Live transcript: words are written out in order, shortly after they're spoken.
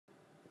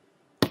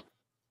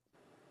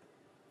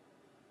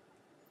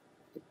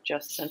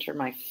just center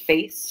my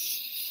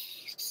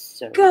face.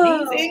 So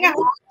Go. amazing.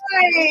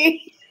 Hi.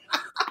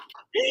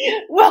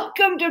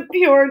 Welcome to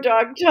Pure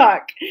Dog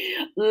Talk,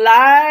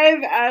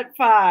 live at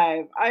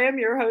 5. I am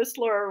your host,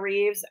 Laura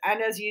Reeves,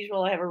 and as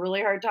usual, I have a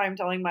really hard time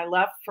telling my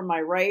left from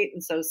my right,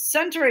 and so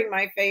centering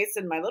my face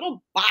in my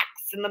little box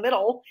in the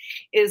middle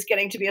is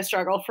getting to be a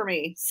struggle for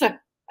me. So,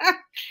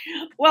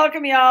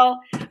 welcome, y'all.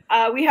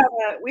 We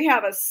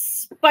have a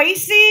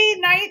spicy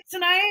night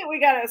tonight. We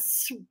got a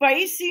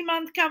spicy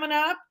month coming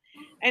up.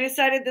 I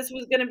decided this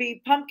was going to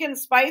be pumpkin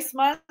spice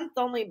month,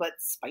 only but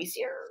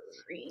spicier.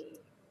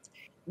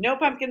 No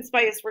pumpkin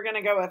spice. We're going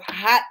to go with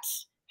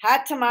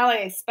hot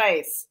tamale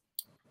spice.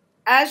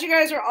 As you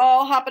guys are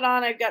all hopping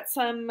on, I've got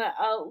some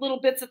little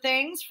bits of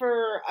things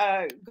for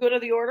good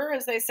of the order,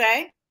 as they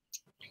say.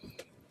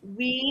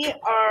 We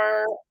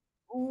are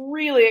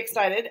really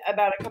excited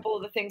about a couple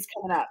of the things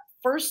coming up.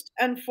 First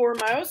and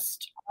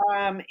foremost,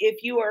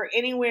 if you are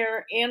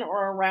anywhere in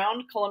or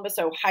around Columbus,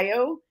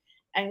 Ohio,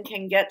 and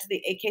can get to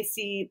the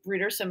AKC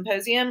Breeder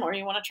Symposium, or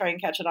you want to try and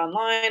catch it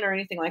online or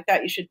anything like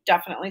that, you should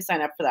definitely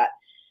sign up for that.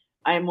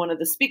 I am one of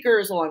the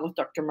speakers along with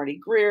Dr. Marty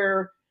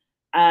Greer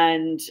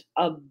and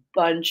a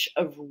bunch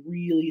of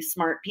really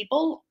smart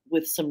people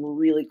with some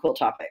really cool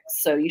topics.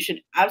 So you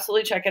should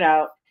absolutely check it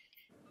out.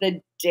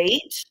 The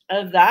date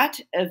of that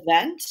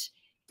event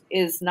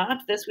is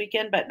not this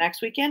weekend, but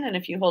next weekend. And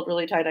if you hold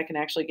really tight, I can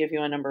actually give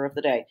you a number of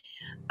the day.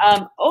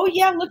 Oh,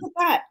 yeah, look at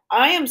that.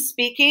 I am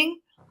speaking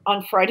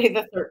on Friday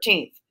the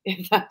 13th,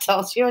 if that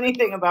tells you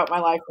anything about my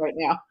life right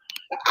now.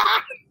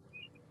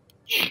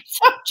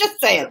 So I'm just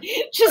saying,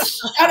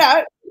 just shout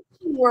out to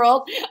the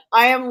world.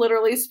 I am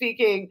literally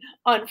speaking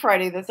on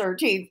Friday the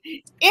 13th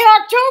in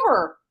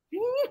October.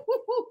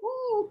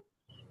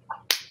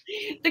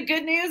 The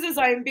good news is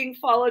I'm being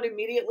followed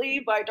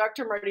immediately by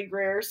Dr. Marty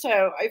Greer,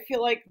 so I feel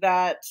like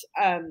that,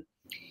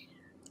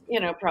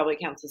 probably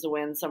counts as a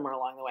win somewhere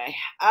along the way.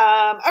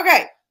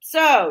 Okay,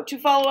 so to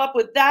follow up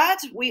with that,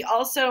 we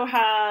also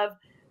have a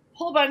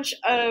whole bunch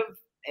of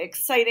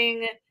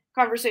exciting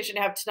conversation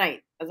to have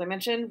tonight. As I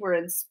mentioned, we're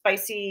in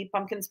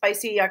pumpkin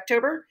spicy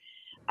October.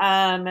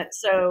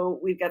 So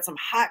we've got some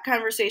hot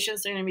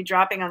conversations that are going to be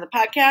dropping on the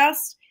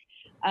podcast.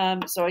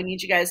 So I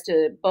need you guys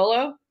to be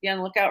on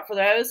the lookout for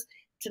those.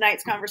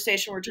 Tonight's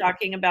conversation, we're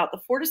talking about the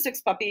 4 to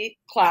 6 puppy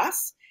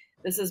class.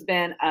 This has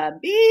been a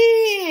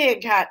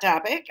big hot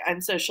topic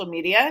on social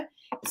media.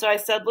 So I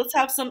said, let's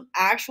have some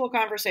actual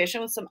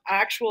conversation with some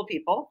actual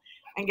people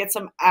and get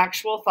some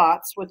actual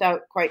thoughts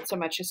without quite so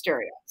much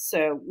hysteria.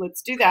 So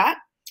let's do that.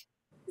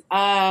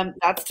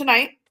 That's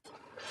tonight.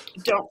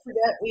 Don't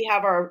forget, we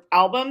have our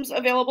albums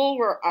available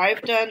where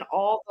I've done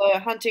all the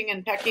hunting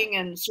and pecking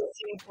and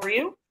sourcing for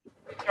you.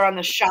 They're on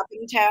the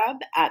shopping tab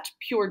at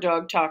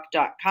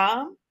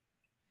puredogtalk.com.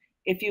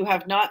 If you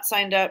have not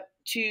signed up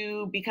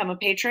to become a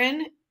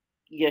patron,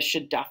 you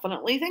should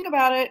definitely think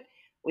about it.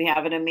 We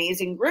have an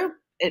amazing group.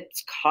 It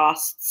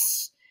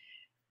costs,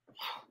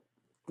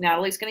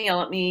 Natalie's going to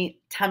yell at me,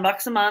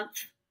 $10 a month.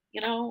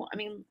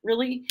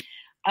 Really?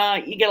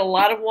 You get a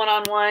lot of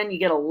one-on-one. You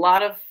get a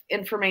lot of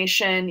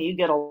information. You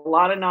get a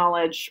lot of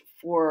knowledge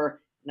for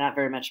not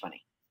very much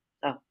money.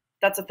 So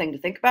that's a thing to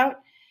think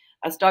about.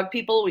 As dog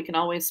people, we can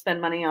always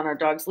spend money on our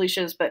dogs'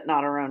 leashes, but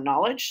not our own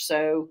knowledge.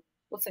 So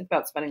let's think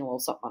about spending a little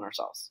something on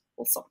ourselves.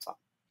 A little something,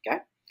 okay?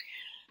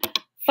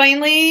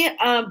 Finally,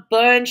 a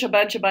bunch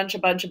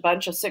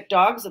of sick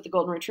dogs at the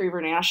Golden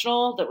Retriever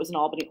National that was in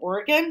Albany,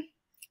 Oregon.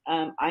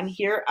 I'm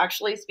here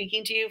actually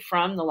speaking to you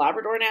from the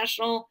Labrador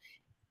National,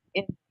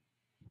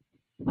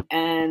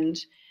 and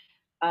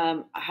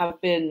I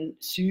have been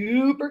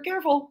super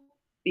careful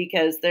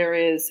because there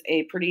is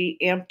a pretty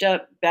amped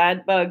up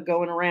bad bug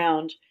going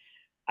around.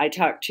 I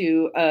talked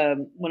to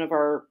one of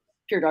our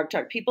Pure Dog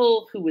Talk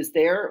people who was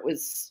there. It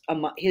was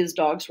his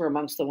dogs were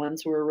amongst the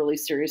ones who were really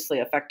seriously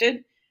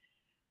affected.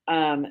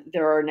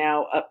 There are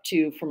now up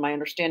to, from my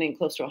understanding,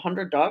 close to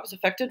 100 dogs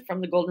affected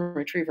from the Golden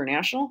Retriever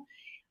National.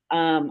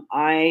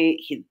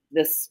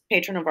 This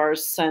patron of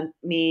ours sent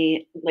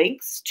me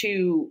links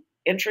to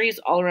entries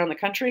all around the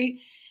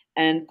country,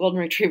 and Golden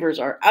Retrievers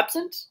are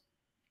absent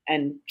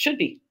and should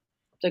be.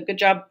 So good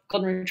job,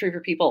 Golden Retriever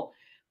people,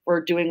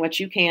 for doing what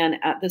you can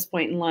at this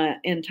point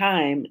in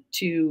time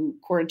to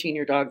quarantine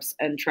your dogs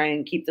and try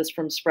and keep this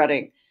from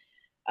spreading.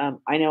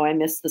 I know I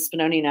missed the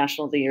Spinoni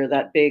National of the year,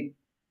 that big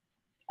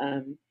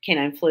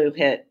canine flu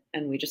hit,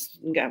 and we just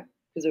didn't go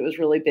because it was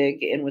really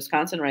big in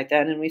Wisconsin right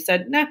then. And we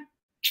said, nah,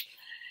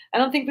 I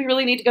don't think we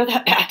really need to go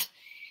that bad.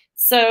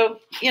 So,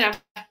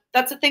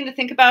 that's a thing to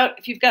think about.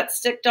 If you've got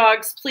sick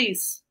dogs,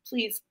 please,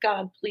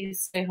 God, please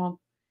stay home.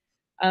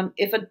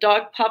 If a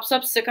dog pops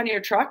up sick on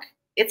your truck,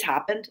 it's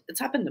happened. It's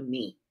happened to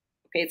me.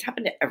 Okay, it's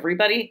happened to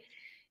everybody.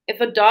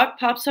 If a dog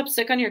pops up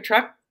sick on your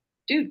truck,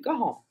 dude, go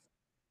home.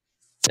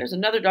 There's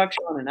another dog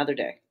show on another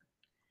day.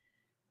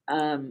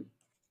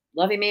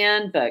 Love you,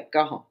 man, but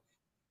go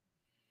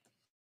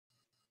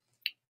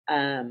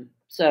home.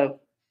 So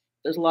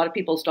there's a lot of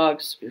people's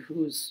dogs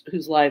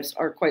whose lives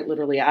are quite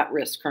literally at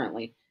risk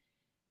currently.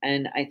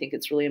 And I think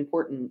it's really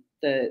important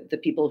the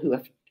people who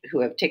have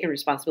who have taken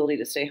responsibility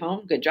to stay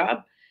home, good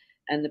job.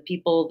 And the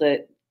people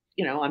that,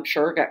 I'm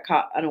sure got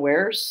caught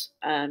unawares,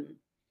 think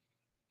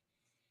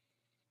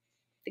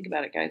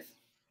about it, guys.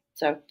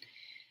 So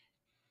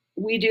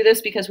we do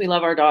this because we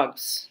love our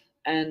dogs,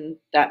 and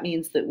that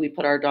means that we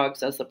put our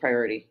dogs as the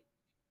priority.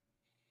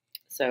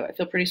 So I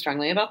feel pretty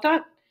strongly about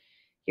that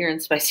here in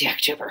Spicy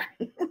October.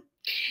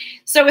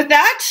 So with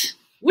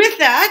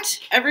that,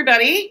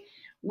 everybody,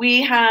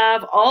 we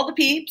have all the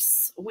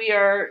peeps. We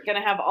are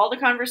going to have all the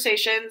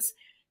conversations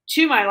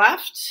to my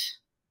left,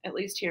 at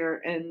least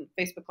here in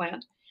Facebook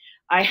land.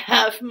 I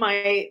have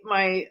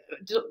my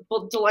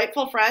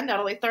delightful friend,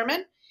 Natalie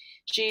Thurman.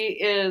 She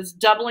is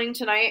doubling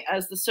tonight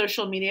as the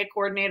social media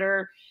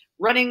coordinator,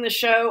 running the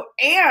show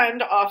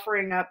and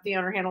offering up the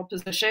owner handle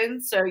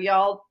position. So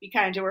y'all be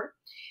kind to her.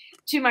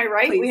 To my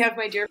right, please. We have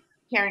my dear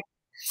Karen.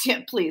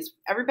 Yeah, please,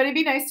 everybody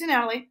be nice to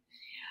Natalie.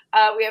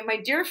 We have my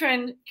dear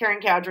friend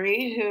Karen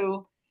Cowdery,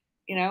 who,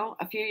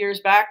 a few years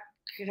back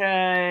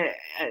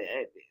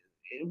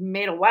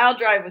made a wild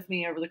drive with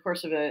me over the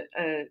course of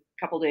a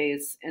couple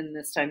days in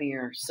this time of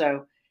year.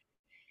 So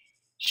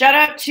shout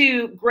out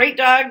to great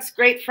dogs,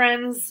 great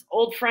friends,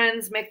 old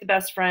friends, make the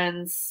best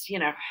friends,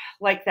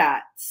 like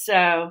that.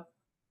 So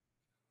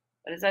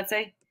what does that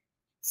say?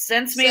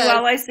 Sense me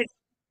while I succeed.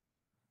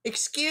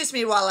 Excuse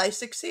me while I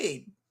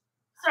succeed.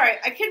 Sorry,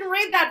 I couldn't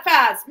read that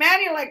fast. Man,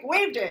 you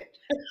waved it.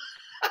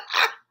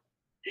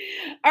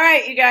 All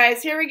right, you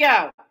guys, here we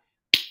go.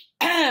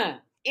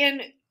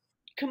 In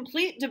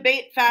complete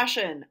debate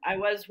fashion, I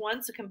was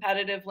once a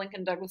competitive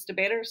Lincoln Douglas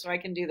debater, so I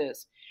can do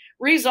this.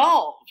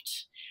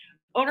 Resolved.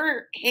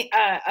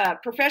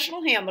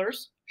 Professional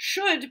handlers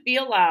should be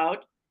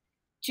allowed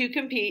to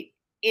compete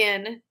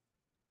in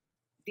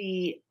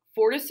the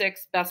 4 to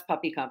 6 best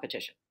puppy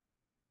competition.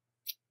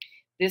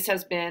 This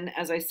has been,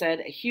 as I said,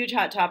 a huge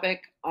hot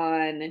topic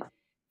on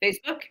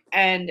Facebook,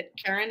 and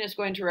Karen is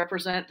going to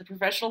represent the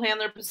professional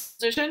handler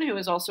position, who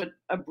is also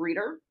a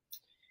breeder.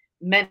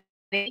 Many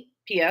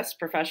PS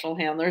professional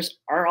handlers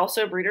are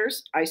also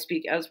breeders. I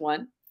speak as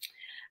one.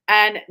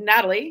 And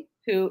Natalie,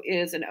 who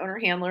is an owner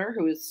handler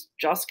who is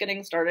just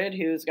getting started,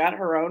 who's got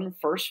her own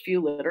first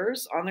few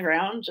litters on the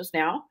ground just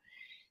now.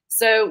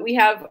 So we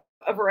have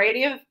a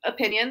variety of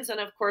opinions, and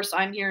of course,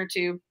 I'm here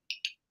to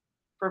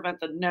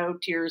prevent the no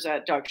tears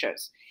at dog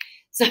shows.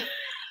 So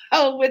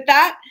with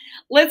that,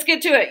 let's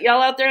get to it.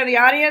 Y'all out there in the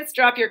audience,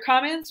 drop your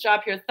comments,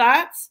 drop your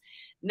thoughts.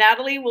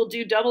 Natalie will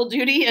do double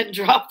duty and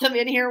drop them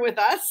in here with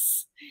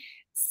us.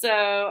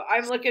 So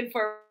I'm looking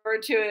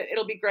forward to it.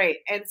 It'll be great.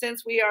 And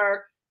since we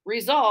are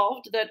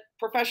resolved that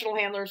professional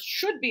handlers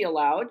should be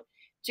allowed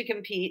to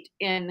compete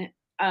in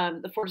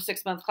the 4 to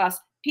 6 month class.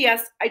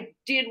 P.S. I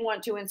did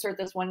want to insert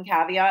this one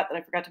caveat that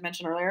I forgot to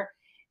mention earlier.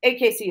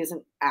 AKC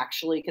isn't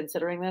actually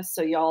considering this,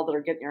 so y'all that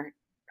are getting your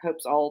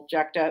hopes all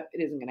jacked up,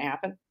 it isn't going to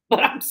happen.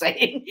 But I'm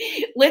saying,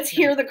 let's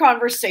hear the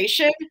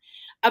conversation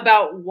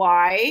about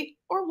why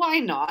or why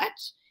not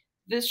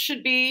this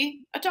should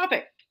be a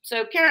topic.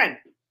 So Karen,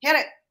 hit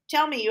it.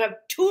 Tell me, you have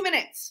 2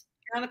 minutes.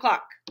 You're on the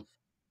clock.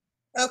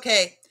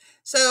 Okay.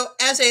 So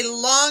as a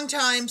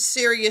longtime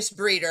serious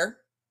breeder,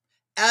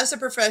 as a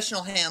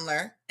professional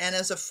handler, and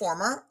as a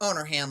former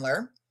owner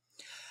handler,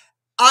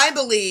 I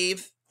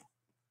believe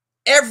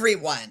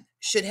everyone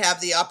should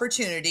have the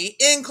opportunity,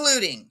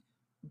 including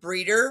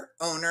breeder,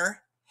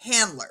 owner,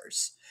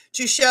 handlers,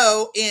 to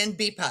show in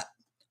BPUP.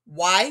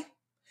 Why?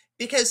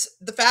 Because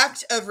the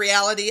fact of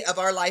reality of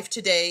our life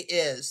today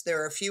is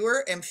there are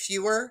fewer and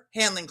fewer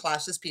handling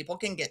classes people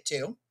can get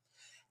to.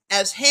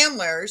 As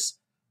handlers,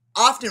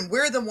 often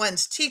we're the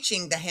ones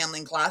teaching the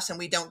handling class, and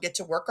we don't get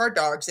to work our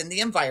dogs in the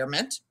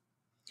environment.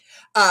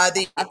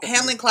 The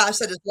handling class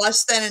that is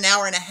less than an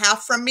hour and a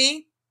half from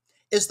me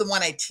is the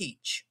one I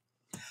teach.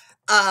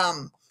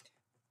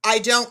 I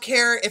don't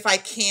care if I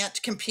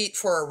can't compete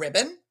for a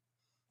ribbon.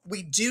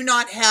 We do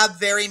not have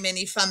very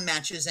many fun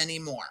matches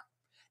anymore.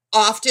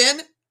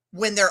 Often,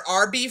 when there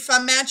are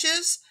fun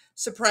matches,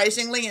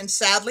 surprisingly and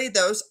sadly,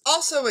 those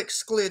also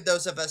exclude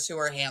those of us who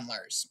are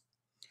handlers.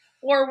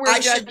 Or we're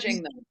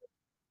judging them.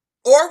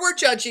 Or we're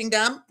judging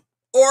them,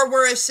 or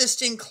we're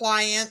assisting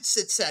clients,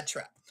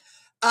 etc.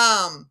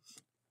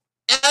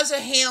 As a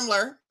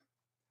handler,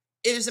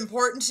 it is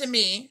important to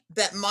me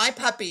that my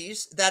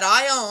puppies that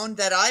I own,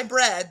 that I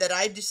bred, that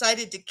I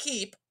decided to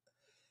keep,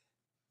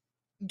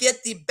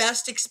 get the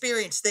best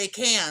experience they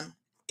can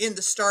in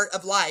the start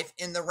of life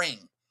in the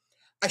ring.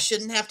 I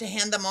shouldn't have to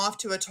hand them off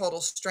to a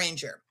total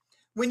stranger.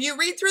 When you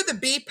read through the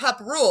BPUP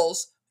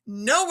rules,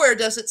 nowhere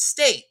does it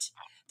state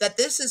that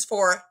this is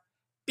for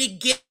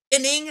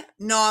beginning,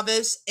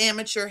 novice,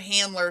 amateur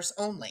handlers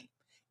only.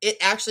 It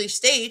actually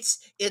states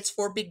it's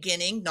for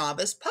beginning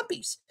novice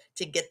puppies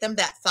to get them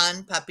that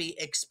fun puppy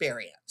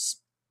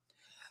experience.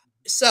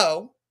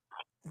 So,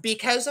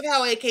 because of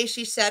how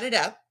AKC set it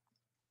up,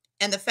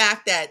 and the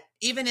fact that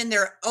even in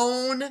their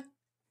own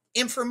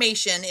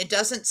information, it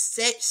doesn't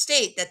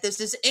state that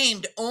this is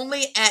aimed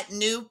only at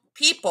new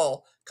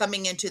people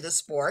coming into the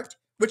sport,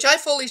 which I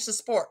fully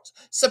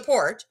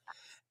support.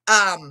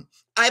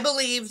 I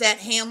believe that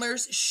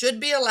handlers should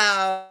be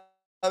allowed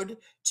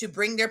to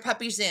bring their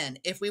puppies in.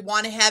 If we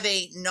want to have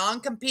a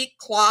non-compete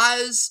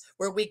clause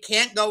where we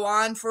can't go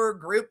on for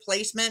group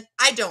placement,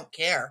 I don't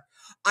care.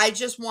 I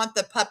just want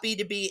the puppy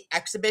to be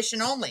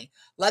exhibition only.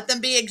 Let them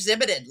be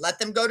exhibited. Let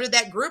them go to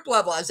that group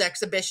level as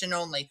exhibition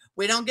only.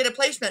 We don't get a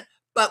placement,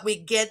 but we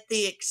get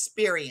the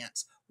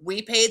experience.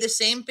 We pay the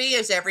same fee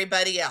as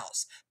everybody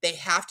else. They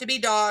have to be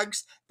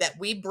dogs that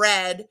we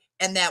bred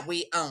and that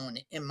we own,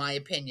 in my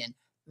opinion.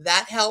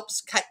 That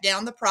helps cut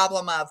down the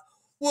problem of,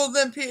 well,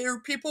 then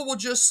people will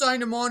just sign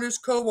them on as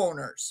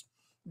co-owners.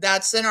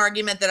 That's an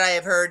argument that I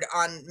have heard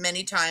on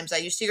many times. I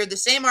used to hear the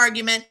same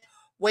argument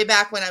way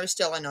back when I was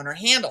still an owner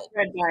handled.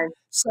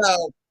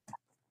 So,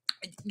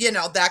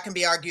 that can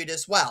be argued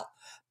as well.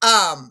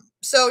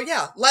 So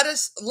yeah, let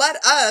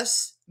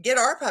us get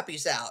our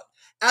puppies out.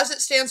 As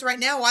it stands right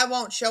now, I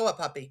won't show a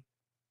puppy.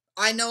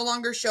 I no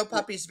longer show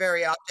puppies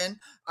very often.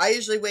 I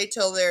usually wait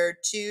till they're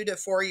 2 to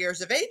 4 years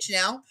of age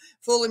now,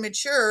 fully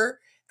mature,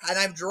 and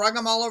I've drug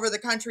them all over the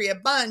country a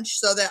bunch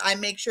so that I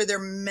make sure they're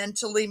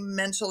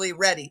mentally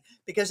ready.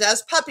 Because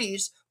as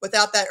puppies,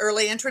 without that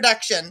early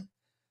introduction,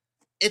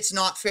 it's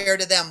not fair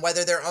to them,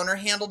 whether they're owner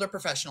handled or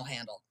professional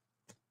handled.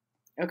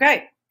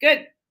 Okay,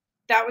 good.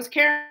 That was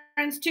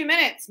Karen's 2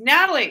 minutes.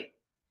 Natalie,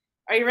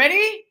 are you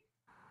ready?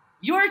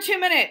 Your 2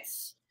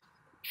 minutes.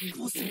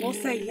 We'll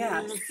say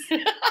yes.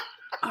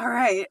 All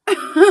right.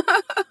 You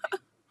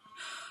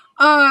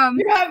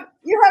have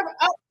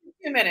up to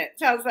 2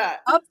 minutes. How's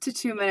that? Up to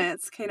 2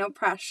 minutes. Okay, no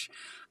pressure.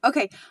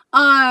 Okay.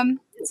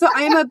 So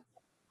I am a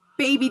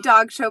baby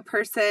dog show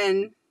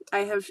person.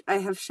 I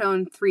have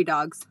shown 3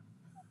 dogs.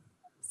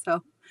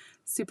 So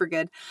super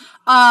good.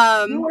 You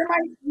are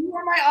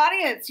my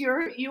audience.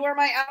 You are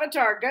my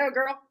avatar. Go,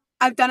 girl.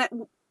 I've done it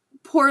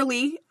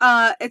poorly.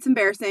 It's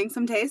embarrassing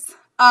some days.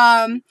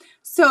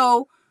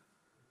 So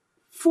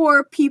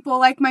for people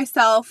like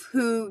myself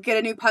who get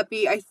a new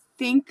puppy, I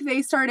think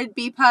they started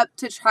BPUP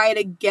to try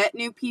to get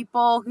new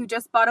people who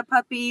just bought a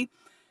puppy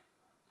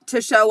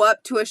to show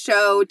up to a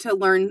show to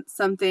learn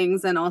some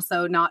things and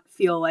also not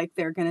feel like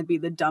they're going to be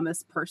the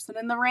dumbest person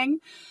in the ring.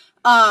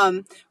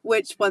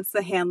 Which once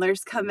the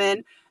handlers come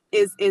in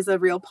is a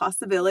real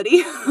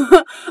possibility.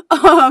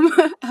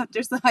 I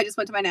just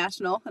went to my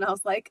national and I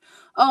was like,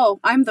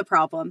 oh, I'm the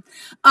problem.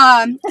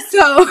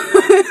 So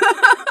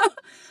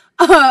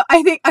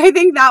I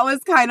think that was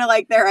kind of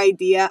like their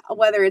idea.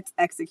 Whether it's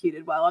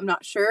executed well, I'm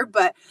not sure,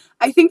 but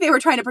I think they were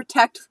trying to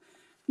protect,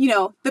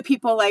 the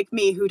people like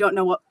me who don't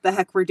know what the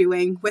heck we're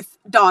doing with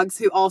dogs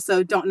who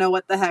also don't know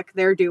what the heck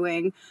they're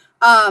doing.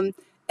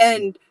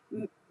 And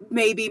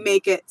maybe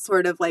make it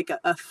sort of like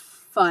a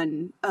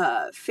fun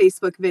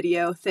Facebook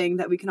video thing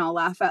that we can all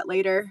laugh at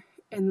later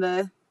in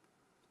the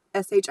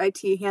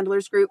SHIT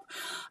handlers group.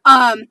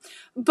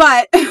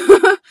 But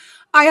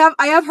I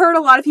have heard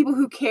a lot of people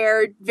who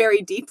cared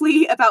very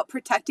deeply about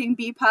protecting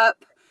BPUP.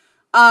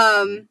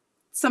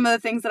 Some of the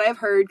things that I've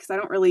heard, because I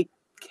don't really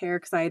care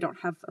because I don't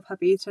have a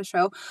puppy to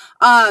show.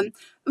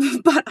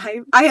 But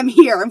I am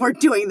here and we're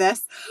doing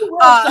this.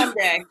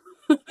 Someday.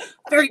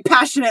 Very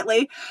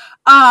passionately.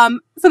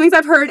 Some things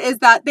I've heard is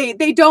that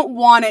they don't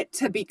want it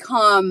to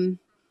become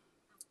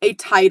a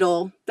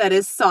title that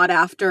is sought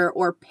after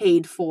or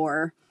paid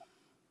for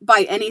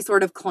by any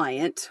sort of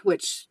client,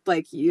 which,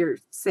 like you're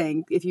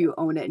saying, if you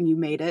own it and you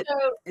made it,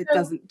 it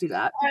doesn't do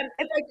that.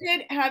 If I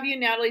could have you,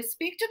 Natalie,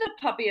 speak to the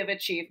puppy of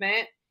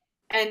achievement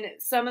and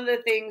some of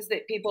the things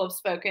that people have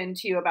spoken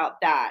to you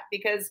about that,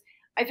 because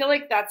I feel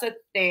like that's a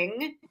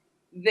thing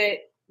that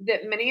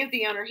many of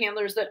the owner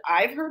handlers that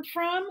I've heard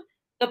from,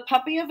 the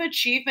puppy of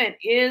achievement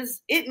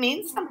it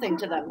means something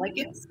to them. Like,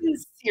 it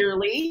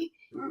sincerely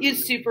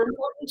is super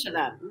important to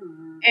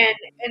them.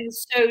 And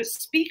so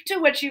speak to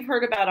what you've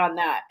heard about on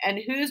that and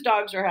whose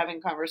dogs are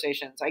having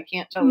conversations. I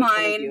can't tell which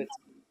one of you.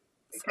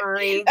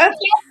 Sorry. That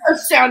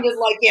sounded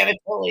like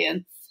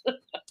Anatolians.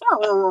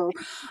 Oh.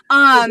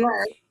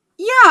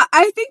 Yeah,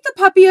 I think the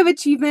puppy of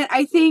achievement,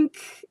 I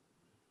think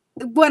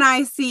when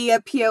I see a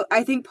PO,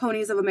 I think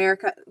Ponies of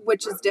America,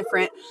 which is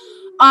different.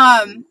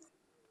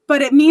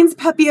 But it means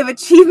puppy of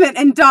achievement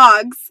and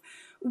dogs,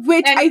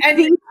 which I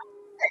think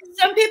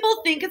some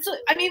people think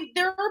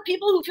there are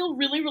people who feel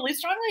really, really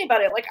strongly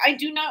about it. Like, I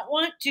do not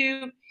want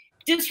to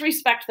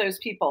disrespect those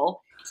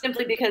people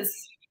simply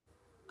because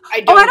I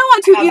don't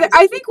want to either.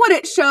 I think what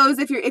it shows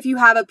if you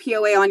have a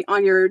POA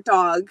on your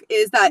dog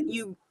is that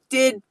you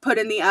did put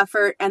in the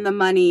effort and the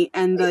money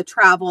and the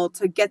travel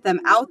to get them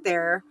out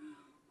there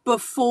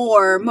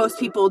before most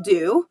people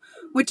do,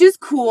 which is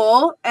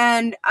cool.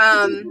 And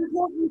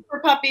for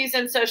puppies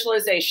and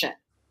socialization.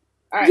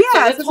 All right,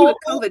 yeah, so let's hold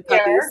COVID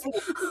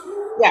puppies.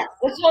 Yeah,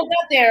 let's hold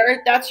that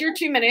there. That's your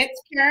 2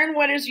 minutes. Karen,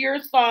 what is your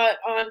thought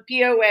on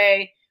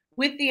POA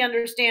with the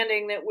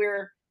understanding that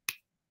we're...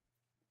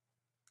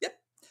 Yep.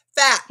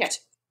 Fact. Okay.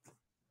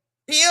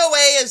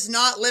 POA is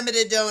not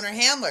limited to owner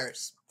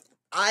handlers.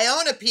 I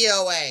own a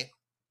POA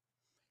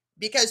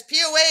because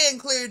POA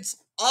includes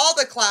all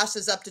the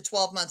classes up to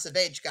 12 months of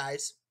age,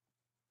 guys.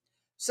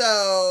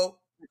 So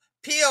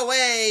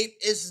POA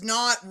is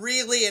not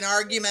really an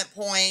argument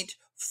point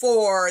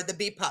for the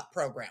BPUP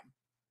program.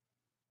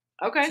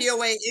 Okay.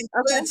 POA Okay.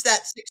 includes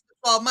that 6 to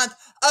 12 month,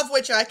 of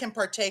which I can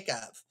partake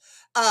of.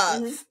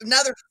 Hmm.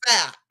 Another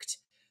fact,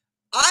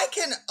 I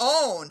can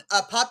own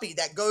a puppy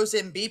that goes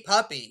in B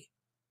puppy.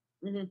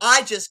 Hmm.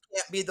 I just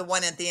can't be the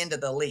one at the end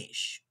of the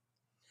leash.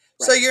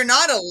 So Right. you're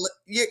not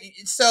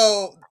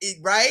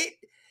right?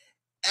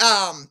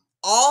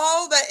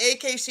 All the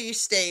AKC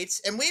states,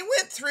 and we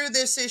went through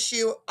this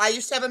issue. I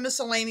used to have a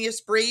miscellaneous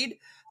breed,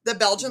 the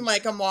Belgian Mhm.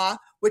 Lakemois,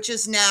 which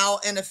is now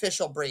an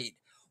official breed.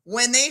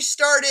 When they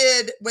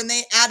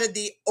added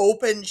the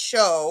open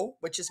show,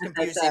 which is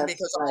confusing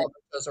because all Right. of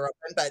the shows are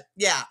open, but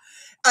yeah,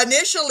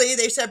 initially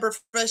they said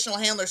professional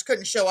handlers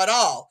couldn't show at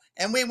all.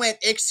 And we went,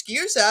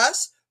 excuse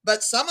us,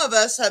 but some of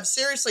us have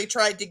seriously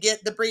tried to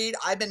get the breed.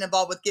 I've been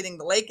involved with getting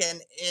the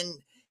Laken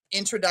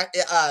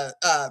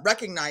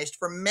recognized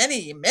for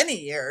many, many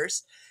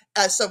years.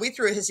 So we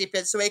threw a hissy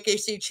fit. So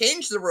AKC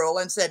changed the rule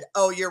and said,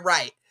 "Oh, you're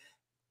right.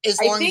 As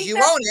I long as think you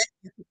that, own it,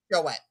 you can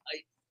show it.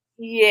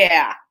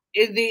 yeah,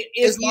 if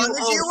As you long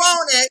as own you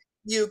own it,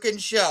 you can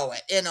show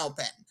it in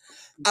open."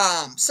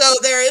 So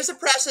there is a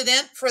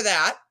precedent for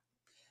that.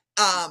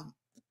 Um,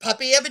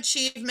 Puppy of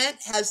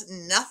Achievement has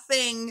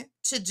nothing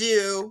to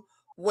do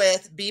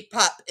with B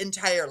Pup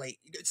entirely.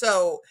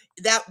 So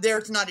that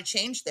there's not a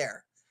change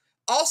there.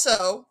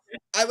 Also,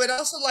 I would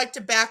also like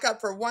to back up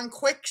for one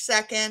quick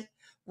second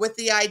with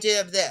the idea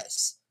of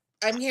this.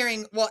 I'm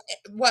hearing,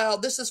 well,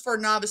 this is for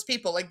novice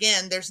people.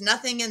 Again, there's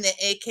nothing in the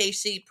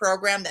AKC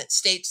program that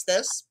states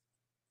this.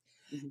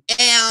 Mhm.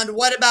 And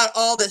what about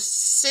all the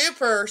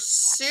super,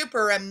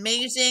 super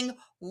amazing,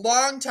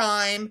 long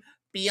time,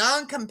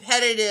 beyond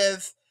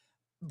competitive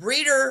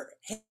breeder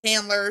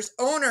handlers,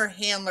 owner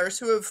handlers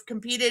who have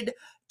competed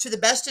to the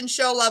best in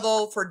show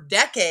level for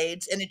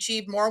decades and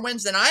achieved more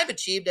wins than I've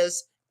achieved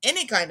as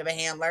any kind of a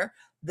handler?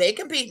 They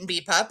compete in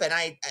BPUP,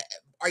 and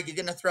are you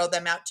going to throw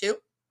them out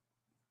too?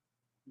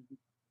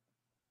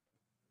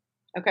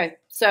 Okay,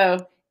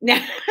 so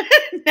now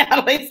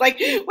Natalie's like,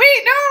 wait,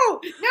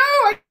 no, no,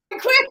 I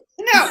quit.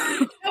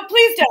 No, no,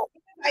 please don't.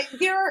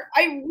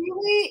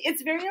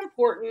 It's very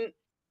important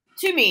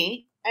to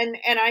me, and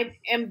I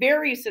am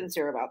very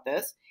sincere about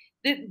this,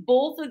 that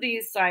both of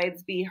these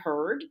sides be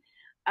heard.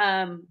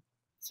 Um,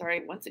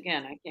 Sorry, once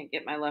again, I can't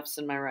get my lefts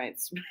and my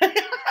rights. I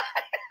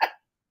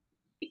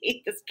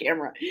hate this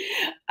camera.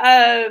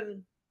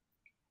 Um,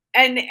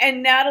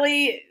 and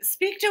Natalie,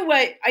 speak to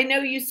what I know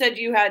you said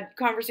you had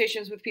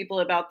conversations with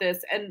people about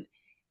this, and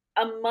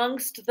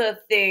amongst the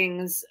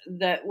things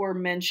that were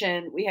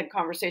mentioned, we had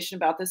conversation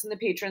about this in the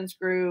patrons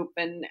group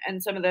and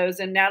some of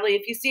those. And Natalie,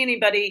 if you see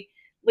anybody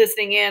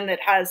listening in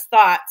that has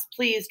thoughts,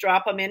 please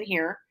drop them in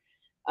here.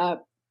 Uh,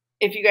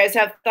 if you guys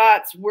have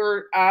thoughts,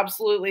 we're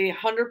absolutely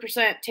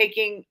 100%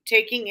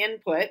 taking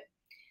input.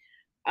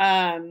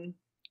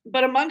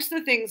 But amongst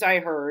the things I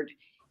heard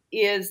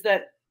is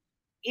that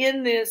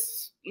in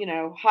this,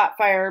 hot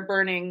fire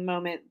burning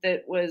moment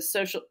that was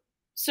social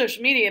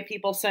media,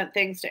 people sent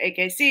things to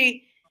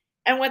AKC,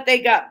 and what they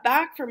got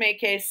back from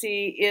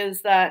AKC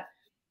is that,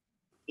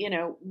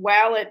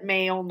 while it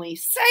may only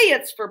say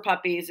it's for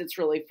puppies, it's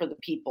really for the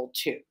people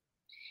too,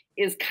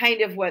 is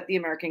kind of what the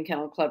American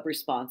Kennel Club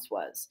response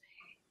was.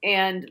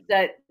 And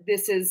that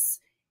this is,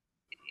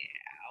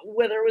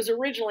 whether it was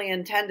originally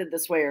intended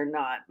this way or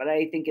not, but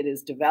I think it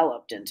is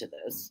developed into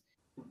this.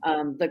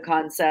 The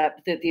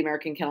concept that the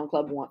American Kennel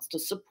Club wants to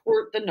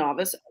support the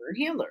novice owner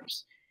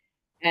handlers,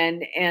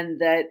 and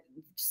that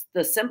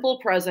the simple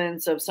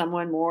presence of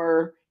someone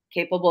more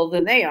capable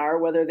than they are,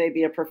 whether they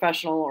be a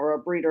professional or a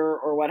breeder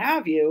or what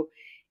have you,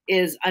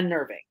 is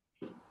unnerving.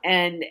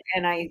 And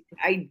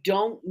I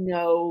don't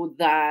know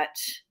that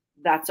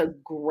that's a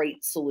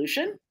great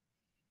solution,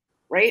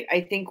 right?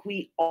 I think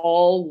we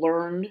all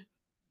learn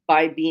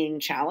by being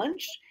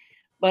challenged,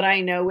 but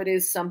I know it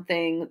is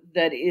something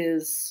that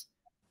is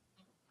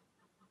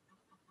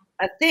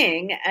a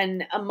thing.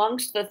 And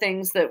amongst the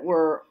things that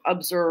were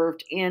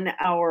observed in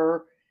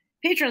our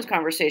patrons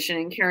conversation,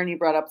 and Karen, you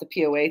brought up the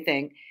POA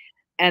thing,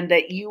 and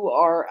that you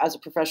are, as a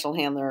professional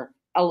handler,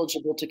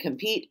 eligible to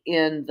compete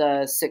in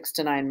the 6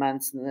 to 9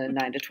 months and the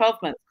 9 to 12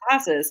 month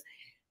classes.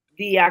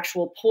 The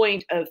actual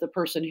point of the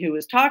person who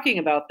is talking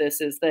about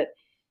this is that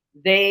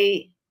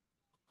they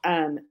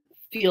um,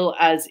 feel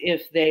as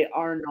if they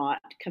are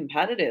not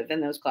competitive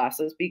in those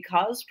classes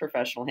because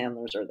professional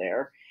handlers are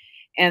there,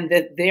 and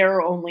that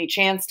their only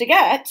chance to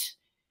get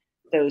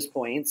those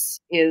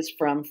points is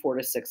from 4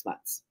 to 6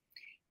 months.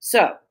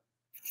 So,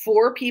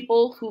 for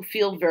people who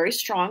feel very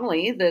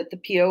strongly that the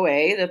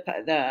POA,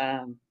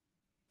 the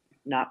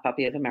not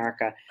Puppy of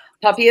America,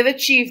 Puppy of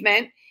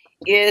Achievement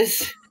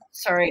is,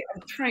 sorry,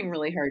 I'm trying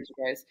really hard,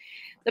 you guys.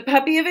 The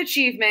Puppy of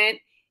Achievement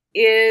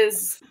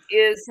is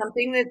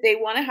something that they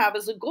want to have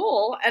as a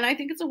goal, and I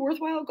think it's a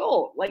worthwhile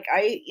goal. Like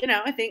I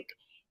think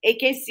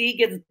AKC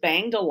gets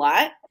banged a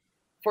lot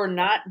for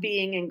not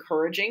being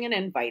encouraging and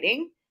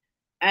inviting.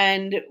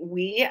 And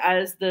we,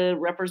 as the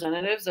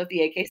representatives of the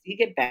AKC,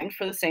 get banged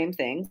for the same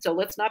thing. So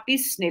let's not be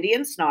snitty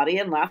and snotty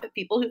and laugh at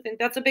people who think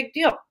that's a big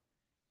deal.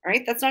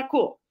 Right? That's not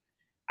cool.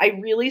 I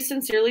really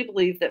sincerely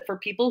believe that for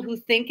people who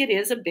think it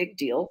is a big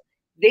deal,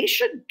 they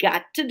should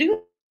get to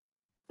do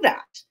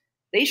that.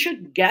 They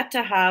should get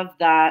to have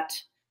that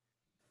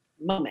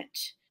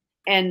moment.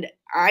 And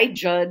I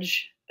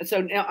judge.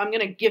 So now I'm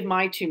going to give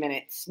my 2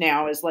 minutes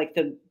now as like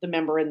the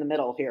member in the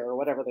middle here or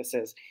whatever this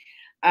is.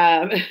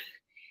 Um,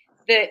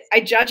 that I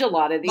judge a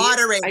lot of these.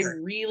 Moderator. I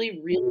really,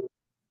 really.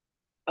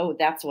 Oh,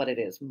 that's what it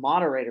is.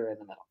 Moderator in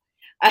the middle.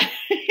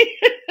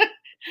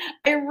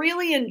 I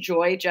really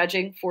enjoy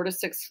judging 4 to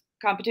 6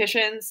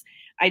 competitions.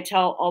 I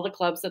tell all the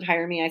clubs that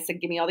hire me, I said,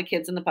 give me all the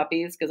kids and the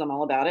puppies because I'm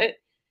all about it.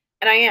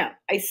 And I am.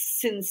 I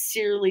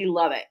sincerely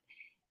love it.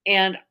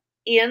 And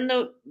in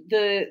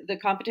the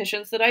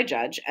competitions that I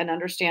judge and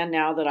understand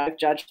now that I've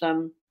judged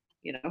them,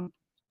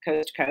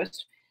 coast to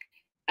coast,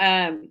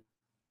 the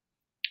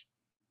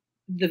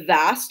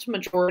vast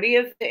majority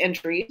of the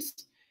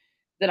entries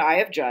that I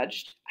have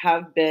judged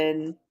have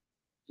been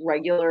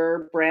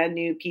regular, brand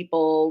new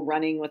people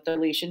running with their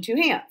leash in 2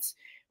 hands,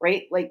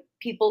 right? Like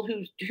people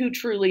who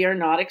truly are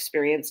not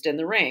experienced in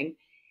the ring.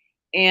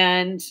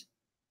 And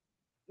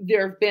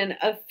there have been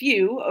a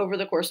few over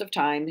the course of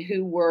time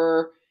who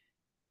were,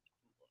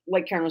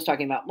 like Karen was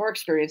talking about, more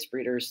experienced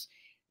breeders,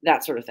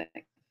 that sort of thing.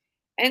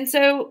 And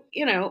so,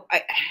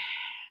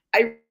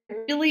 I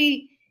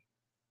really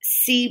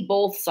see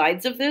both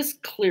sides of this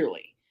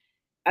clearly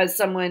as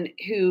someone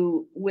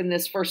who, when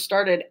this first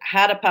started,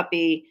 had a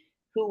puppy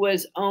who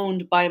was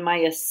owned by my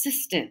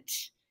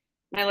assistant,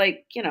 my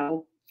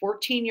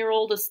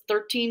 14-year-old,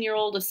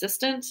 13-year-old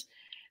assistant.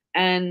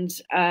 And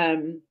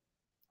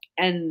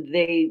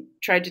they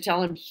tried to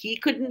tell him he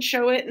couldn't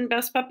show it in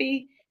Best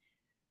Puppy.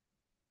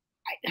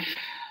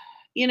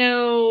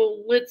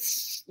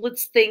 Let's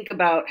think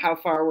about how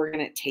far we're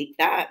going to take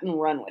that and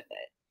run with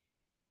it.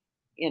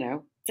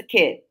 It's a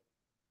kid.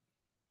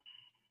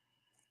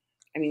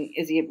 I mean,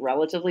 is he a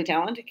relatively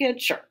talented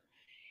kid? Sure.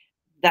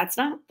 That's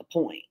not the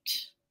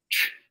point.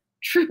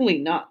 Truly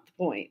not the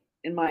point,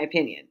 in my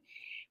opinion.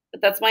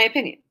 But that's my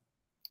opinion.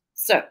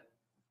 So,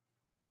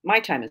 my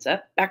time is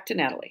up. Back to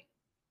Natalie.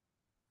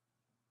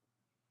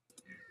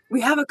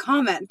 We have a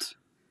comment.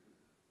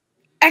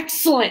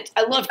 Excellent.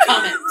 I love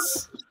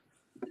comments.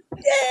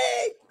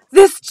 Yay!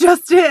 This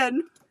just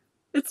in.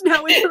 It's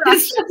now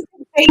interactive.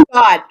 Thank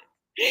God.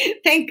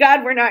 Thank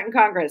God we're not in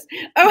Congress.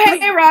 Oh,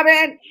 hey,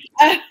 Robin.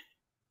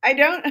 I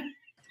don't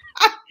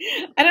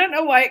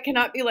know why it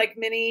cannot be like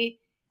mini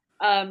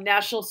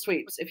national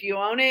sweeps. If you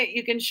own it,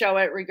 you can show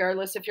it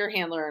regardless if you're a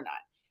handler or not.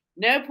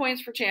 No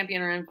points for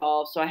champion are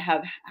involved, so I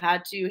have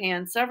had to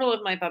hand several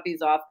of my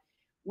puppies off,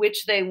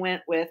 which they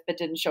went with but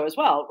didn't show as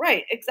well.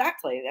 Right,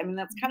 exactly. I mean,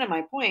 that's kind of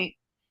my point.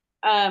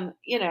 And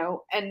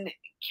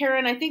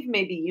Karen, I think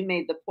maybe you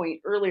made the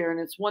point earlier, and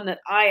it's one that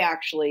I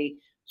actually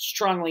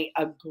strongly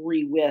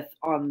agree with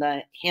on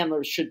the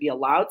handlers should be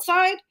allowed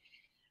side.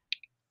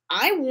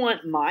 I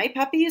want my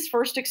puppy's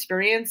first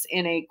experience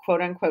in a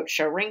quote unquote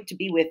show ring to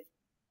be with,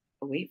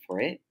 wait for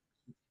it,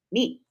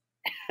 me.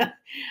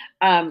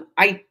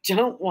 I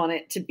don't want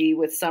it to be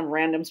with some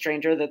random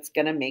stranger that's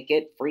going to make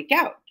it freak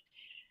out.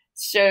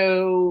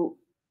 So,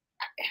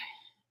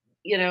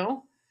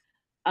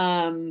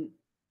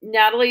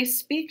 Natalie,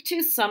 speak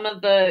to some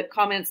of the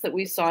comments that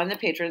we saw in the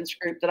patrons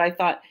group that I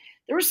thought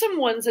there were some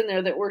ones in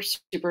there that were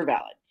super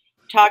valid.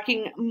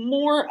 Talking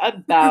more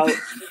about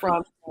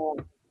from.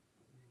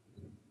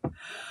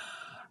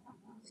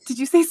 Did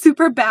you say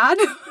super bad?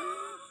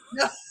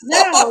 No.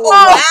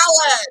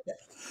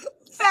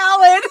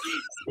 Valid.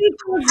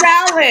 Super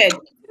valid.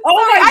 Oh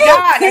sorry, my God. I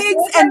have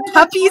pigs and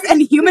puppies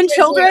and human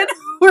children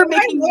who are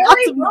making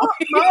lots of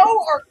noise. Mo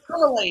or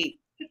Curly?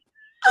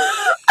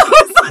 I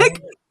was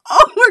like,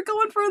 oh, we're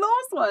going for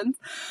those ones.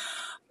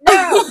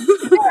 No.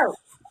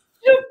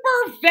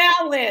 Super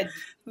valid.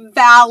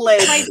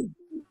 Valid.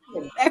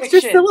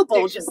 Extra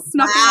syllable. Just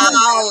snuck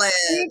valid.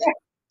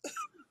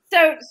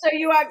 So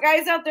you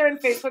guys out there in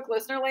Facebook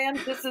listener land,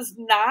 this is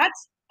not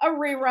a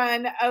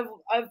rerun of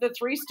the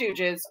Three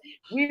Stooges.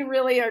 We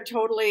really are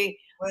totally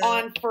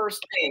on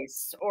first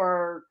base.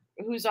 Or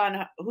who's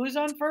on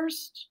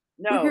first?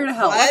 No. We're here to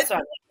help.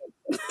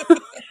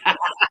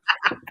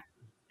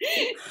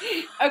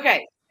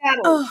 Okay.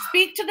 Natalie,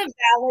 speak to the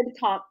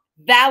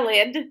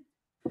valid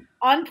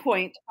on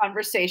point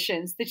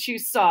conversations that you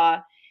saw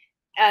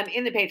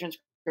in the patrons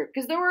group,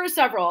 because there were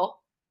several,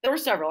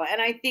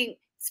 and I think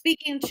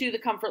speaking to the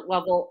comfort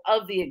level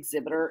of the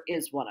exhibitor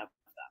is one of them.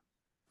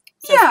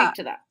 So speak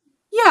to that.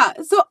 Yeah,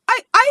 so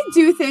I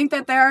do think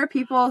that there are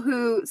people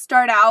who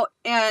start out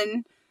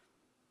and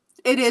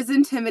it is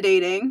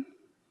intimidating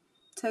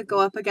to go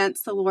up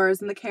against the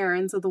Lauras and the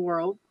Karens of the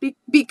world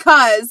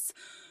because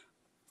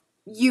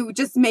you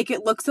just make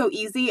it look so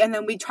easy, and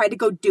then we try to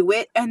go do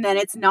it, and then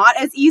it's not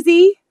as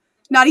easy,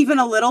 not even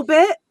a little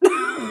bit.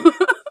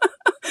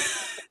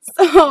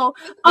 So,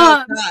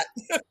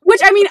 which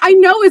I mean, I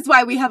know is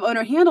why we have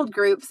owner-handled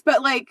groups, but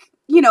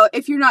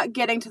if you're not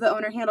getting to the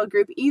owner-handled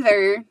group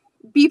either,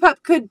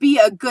 BPUP could be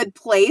a good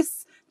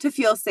place to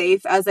feel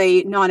safe as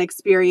a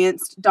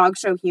non-experienced dog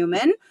show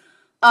human.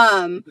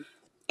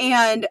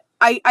 And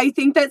I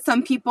think that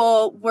some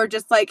people were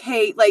just like,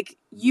 hey,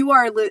 you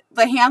are,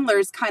 the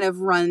handlers kind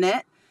of run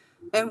it.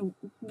 And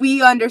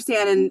we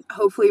understand and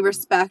hopefully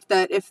respect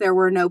that if there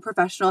were no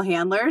professional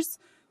handlers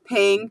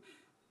paying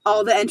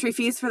all the entry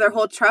fees for their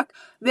whole truck,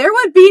 there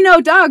would be no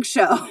dog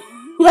show.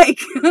 like,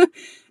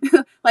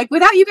 like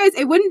without you guys,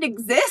 it wouldn't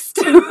exist.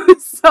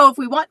 So if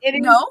we want, it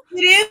is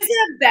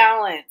a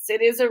balance.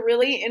 It is a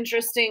really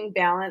interesting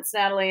balance,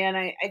 Natalie. And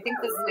I think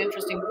this is an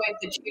interesting point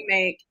that you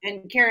make.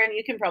 And Karen,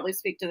 you can probably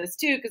speak to this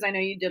too, because I know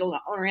you did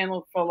owner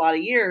handle for a lot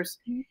of years.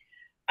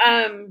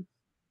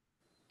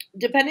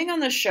 Depending on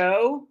the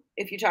show,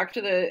 if you talk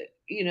to the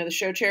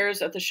show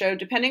chairs at the show,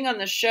 depending on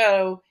the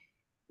show,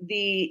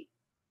 the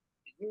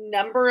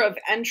number of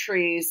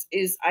entries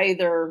is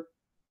either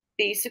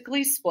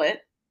basically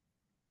split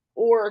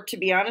or, to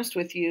be honest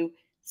with you,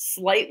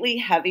 slightly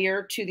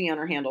heavier to the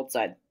owner-handled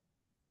side.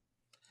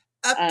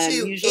 Up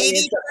to Usually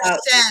it's 80%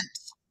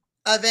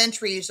 of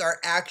entries are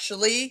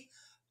actually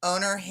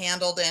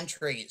owner-handled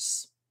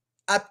entries.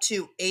 Up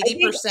to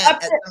 80%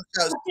 at some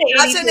shows.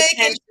 That's an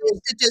agency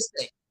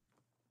statistic.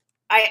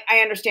 I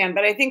understand,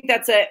 but I think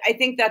that's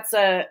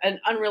an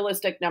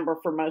unrealistic number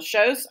for most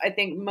shows. I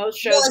think most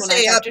shows, when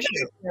I talk to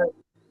show,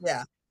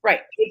 yeah,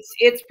 right,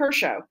 it's per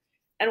show.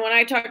 And when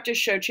I talk to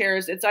show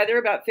chairs, it's either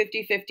about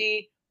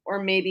 50-50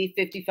 or maybe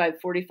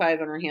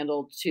 55-45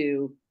 owner-handled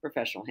to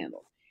professional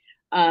handled.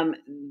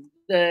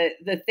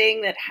 The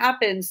thing that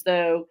happens,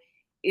 though,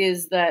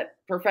 is that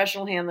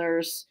professional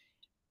handlers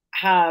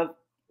have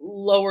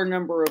lower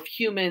number of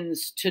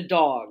humans to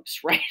dogs,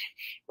 right?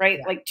 Right?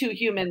 Yeah. Like 2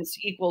 humans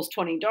equals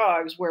 20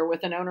 dogs, where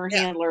with an owner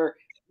handler,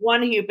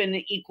 1 human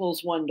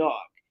equals 1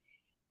 dog.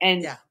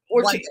 And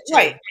or 2,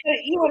 right.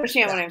 You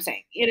understand what I'm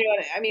saying. You know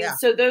what I mean?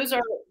 So those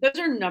are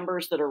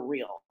numbers that are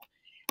real.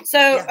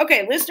 So,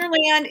 okay, listener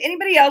land,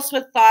 anybody else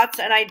with thoughts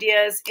and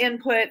ideas,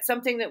 input,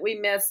 something that we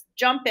missed,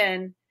 jump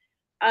in.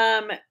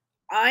 I'm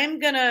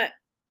gonna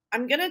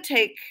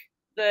take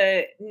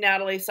the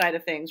Natalie side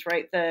of things,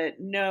 right? The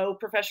no,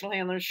 professional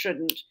handlers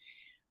shouldn't.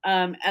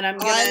 And I'm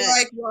gonna. I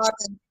like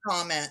Robin's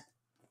comment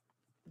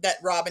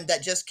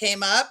that just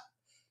came up.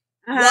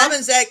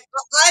 Robin's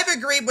I've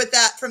agreed with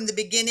that from the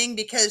beginning,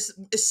 because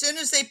as soon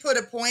as they put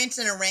a points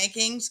and a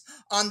rankings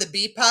on the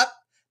BPUP,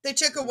 they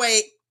took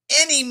away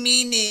any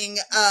meaning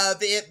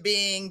of it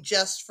being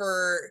just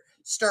for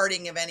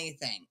starting of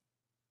anything.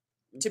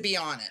 To be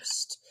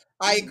honest,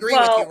 I agree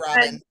with you,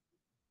 Robin.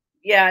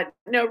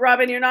 No,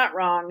 Robin, you're not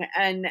wrong,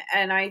 and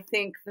I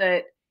think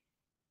that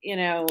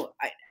I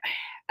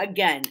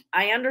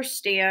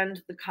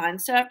understand the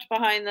concept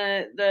behind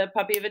the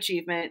puppy of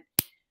achievement,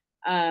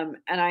 and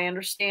I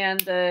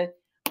understand the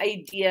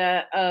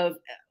idea of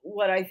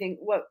what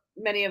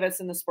many of us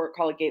in the sport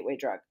call a gateway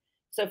drug.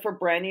 So for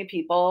brand new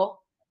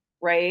people,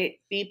 right,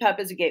 BPUP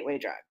is a gateway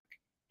drug.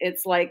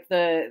 It's like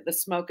the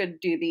smoke a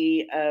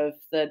doobie of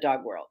the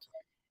dog world.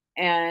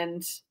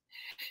 And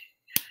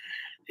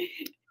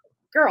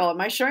girl,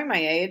 am I showing my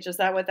age? Is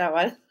that what that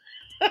was?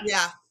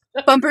 Yeah.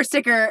 Bumper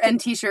sticker and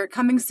t-shirt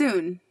coming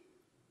soon.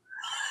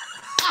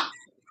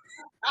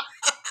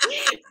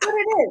 But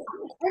it is.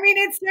 I mean,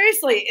 it's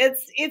seriously,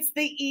 it's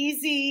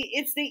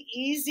the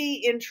easy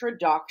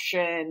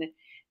introduction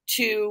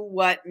to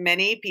what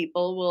many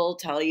people will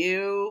tell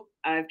you.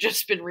 I've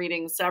just been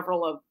reading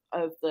several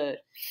of the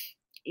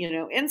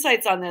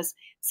insights on this.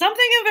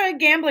 Something of a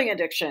gambling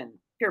addiction,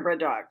 purebred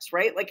dogs,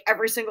 right? Like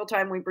every single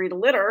time we breed a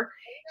litter,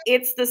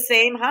 it's the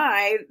same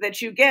high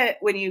that you get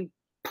when you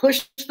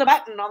push the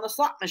button on the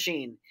slot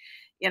machine.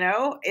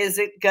 Is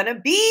it gonna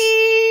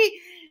be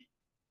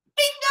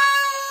bingo,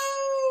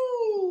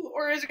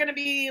 or is it going to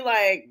be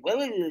like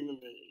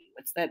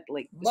what's that,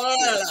 like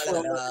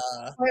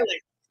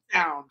toilet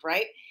sound,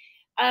 right?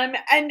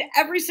 And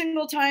every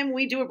single time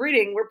we do a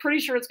breeding, we're pretty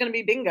sure it's going to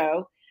be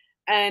bingo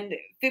and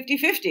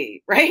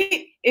 50-50,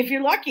 right? If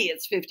you're lucky,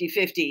 it's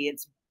 50-50.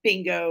 It's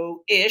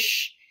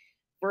bingo-ish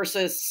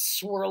versus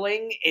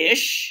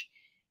swirling-ish.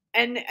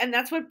 And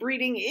that's what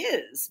breeding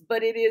is,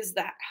 but it is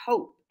that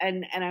hope.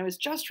 And I was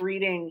just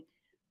reading,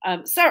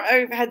 so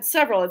I've had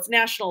several. It's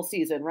national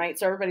season, right?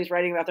 So everybody's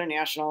writing about their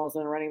nationals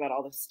and writing about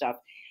all this stuff.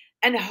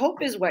 And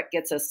hope is what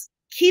gets us,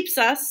 keeps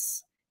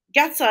us,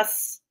 gets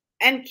us,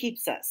 and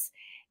keeps us.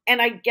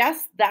 And I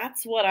guess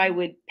that's what I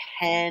would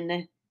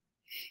pen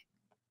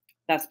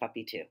Best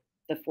Puppy to,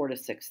 the 4 to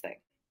 6 thing,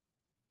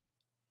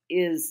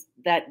 is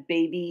that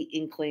baby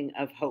inkling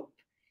of hope,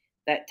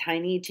 that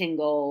tiny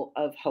tingle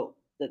of hope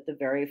that the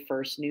very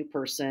first new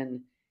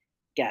person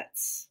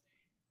gets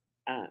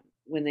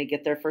when they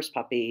get their first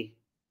puppy,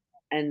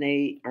 and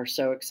they are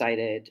so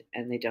excited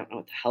and they don't know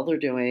what the hell they're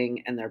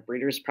doing, and their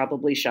breeder's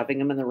probably shoving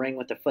them in the ring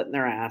with a foot in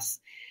their ass,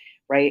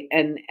 right?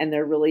 And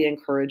they're really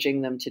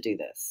encouraging them to do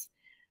this.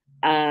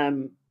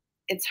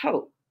 It's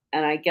hope.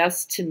 And I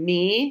guess to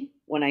me,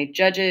 when I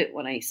judge it,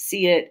 when I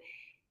see it,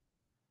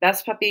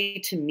 Best Puppy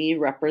to me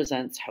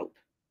represents hope.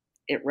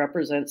 It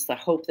represents the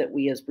hope that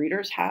we as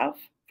breeders have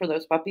for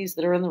those puppies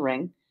that are in the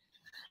ring.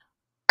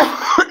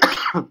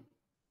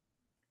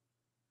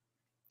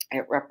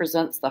 It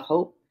represents the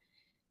hope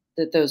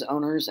that those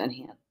owners and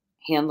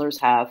handlers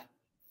have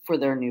for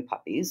their new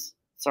puppies.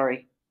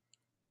 Sorry.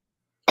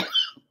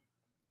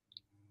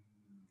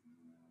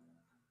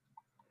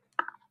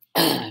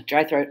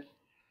 dry throat.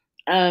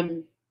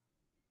 There's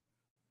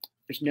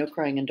no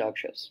crying in dog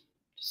shows,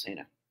 just so you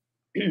know.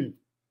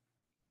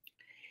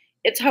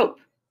 It's hope.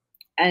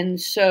 And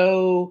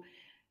so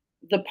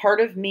the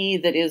part of me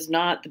that is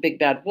not the big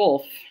bad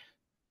wolf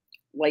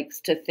likes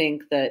to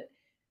think that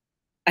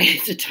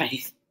it's a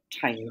tiny,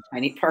 tiny,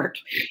 tiny part.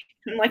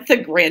 I'm like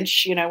the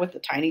Grinch, with the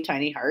tiny,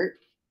 tiny heart.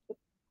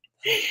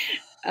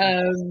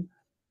 Um,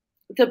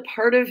 the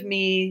part of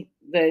me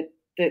that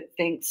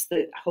thinks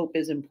that hope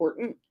is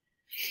important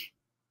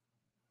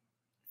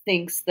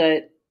thinks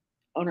that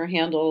owner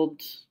handled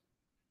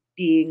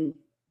being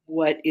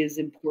what is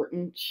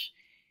important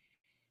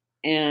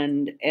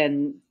and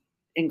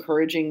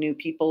encouraging new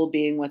people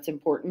being what's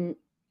important.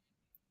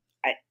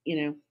 I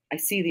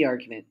see the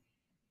argument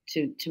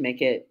to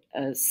make it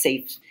a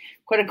safe,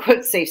 quote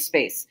unquote, safe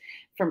space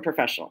from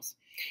professionals.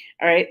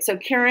 All right. So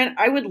Karen,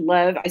 I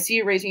see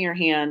you raising your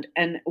hand,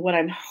 and what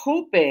I'm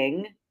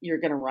hoping you're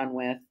going to run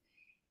with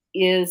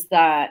is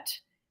that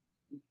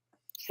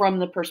from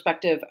the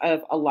perspective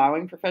of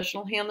allowing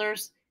professional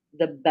handlers,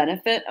 the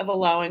benefit of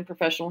allowing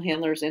professional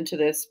handlers into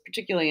this,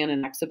 particularly in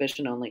an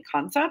exhibition only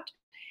concept,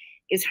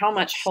 is how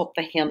much help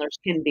the handlers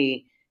can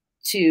be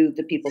to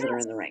the people that are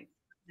in the ring.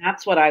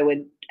 That's what I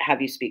would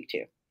have you speak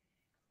to.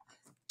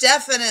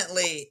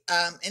 Definitely.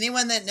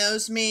 Anyone that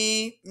knows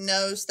me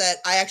knows that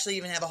I actually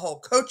even have a whole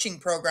coaching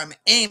program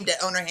aimed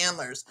at owner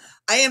handlers.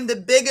 I am the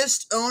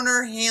biggest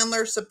owner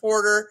handler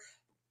supporter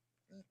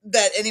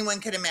that anyone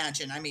could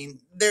imagine. I mean,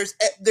 there's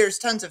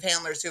tons of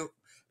handlers who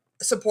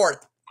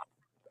support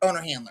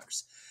owner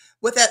handlers.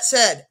 With that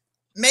said,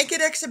 make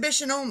it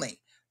exhibition only.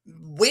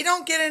 We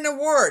don't get an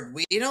award.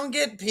 We don't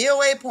get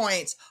POA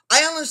points.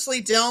 I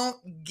honestly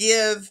don't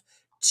give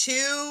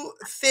two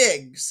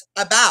figs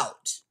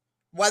about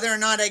whether or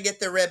not I get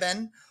the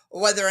ribbon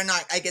or whether or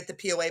not I get the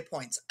POA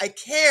points. I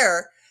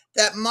care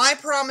that my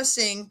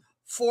promising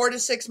 4 to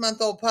 6 month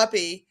old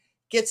puppy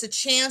gets a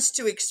chance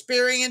to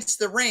experience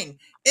the ring,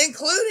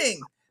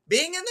 including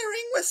being in the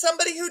ring with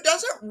somebody who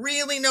doesn't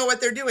really know what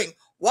they're doing.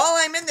 While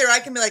I'm in there, I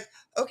can be like,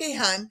 okay,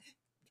 hon,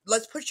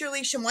 let's put your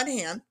leash in one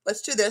hand.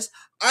 Let's do this.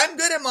 I'm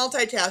good at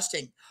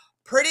multitasking.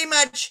 Pretty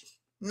much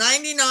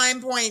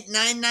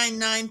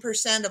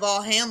 99.999% of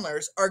all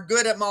handlers are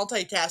good at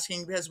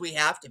multitasking because we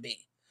have to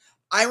be.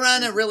 I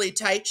run a really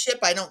tight ship.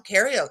 I don't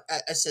carry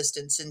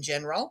assistants in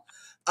general.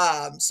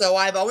 So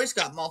I've always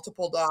got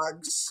multiple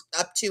dogs,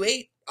 up to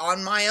 8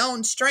 on my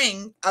own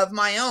string of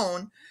my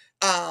own.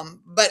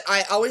 But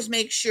I always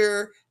make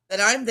sure that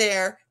I'm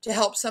there to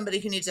help somebody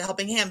who needs a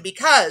helping hand,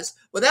 because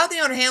without the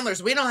owner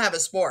handlers, we don't have a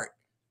sport.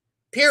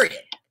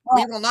 Period.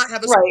 We will not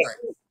have a Right.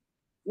 sport.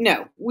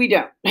 No, we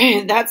don't.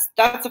 That's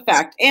a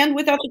fact. And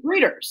without the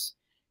breeders,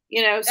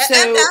 And as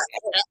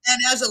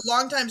a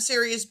longtime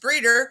serious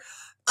breeder,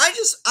 I'm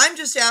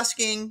just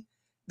asking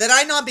that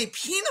I not be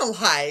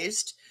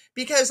penalized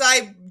because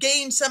I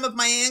gained some of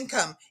my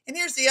income. And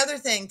here's the other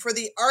thing: for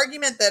the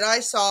argument that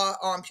I saw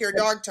on Pure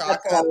Dog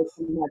Talk that's what I of, was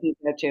thinking about you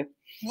there too.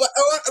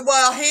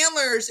 well,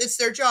 handlers, it's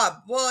their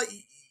job. Well,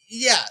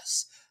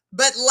 yes,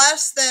 but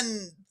less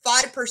than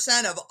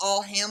 5% of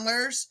all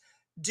handlers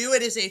do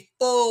it as a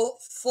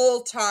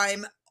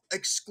full-time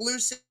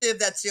exclusive.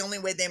 That's the only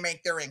way they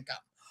make their income.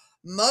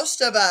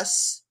 Most of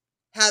us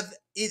have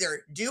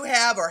either do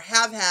have or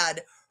have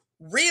had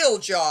real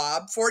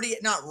job, 40,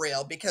 not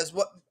real, because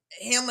what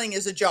handling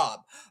is a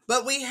job,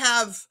 but we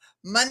have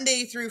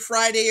Monday through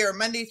Friday or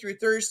Monday through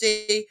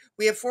Thursday.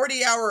 We have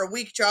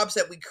 40-hour-a-week jobs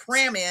that we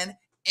cram in,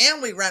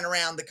 and we run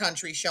around the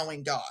country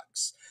showing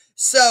dogs.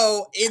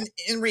 So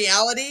in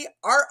reality,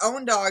 our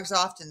own dogs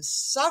often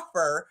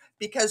suffer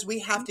because we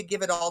have to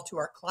give it all to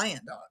our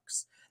client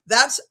dogs.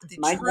 That's the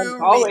My dog true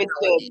always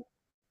reality.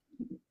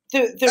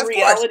 did. The Of course.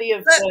 reality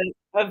of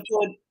But,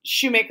 the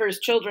shoemaker's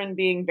children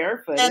being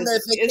barefoot and the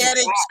is a fact.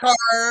 mechanic's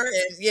car,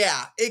 and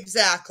yeah,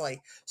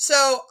 exactly.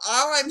 So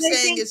all I'm And I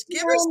saying think, is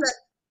give us that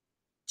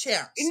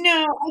chance.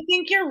 no, I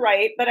think you're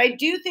right, but I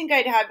do think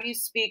I'd have you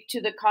speak to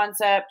the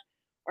concept,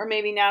 or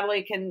maybe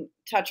Natalie can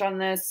touch on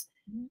this,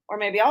 or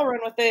maybe I'll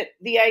run with it.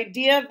 The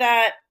idea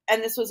that,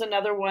 and this was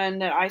another one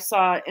that I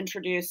saw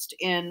introduced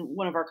in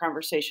one of our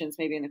conversations,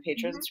 maybe in the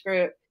patrons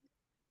group.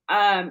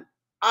 I'm,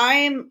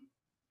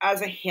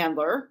 as a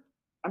handler,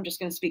 I'm just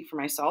going to speak for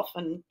myself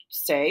and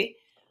say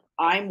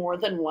I more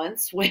than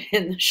once went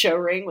in the show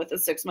ring with a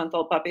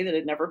 6-month-old puppy that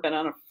had never been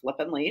on a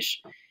flippin'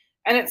 leash,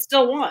 and it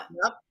still won.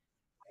 Yep.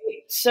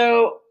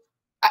 So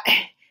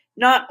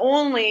not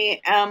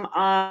only am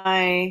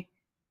I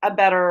a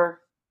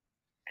better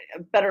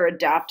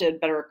adapted,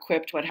 better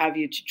equipped, what have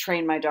you, to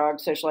train my dog,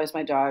 socialize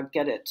my dog,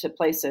 get it to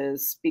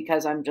places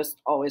because I'm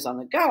just always on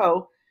the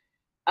go.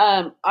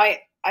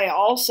 I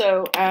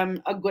also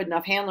am a good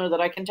enough handler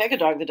that I can take a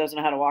dog that doesn't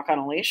know how to walk on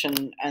a leash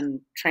and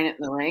train it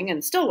in the ring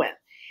and still win.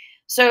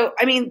 So,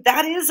 I mean,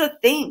 that is a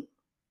thing.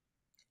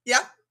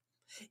 Yeah,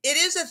 it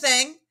is a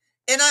thing.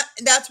 And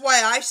that's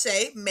why I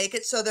say make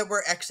it so that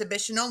we're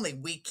exhibition only.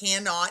 We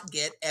cannot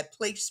get a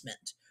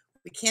placement.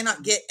 We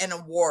cannot get an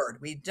award.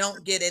 We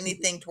don't get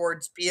anything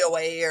towards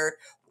POA or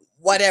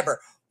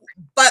whatever.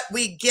 But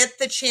we get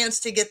the chance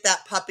to get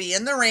that puppy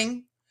in the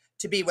ring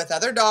to be with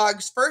other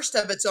dogs, first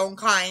of its own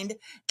kind,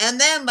 and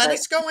then let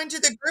us go into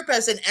the group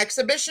as an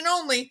exhibition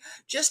only,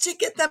 just to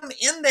get them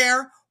in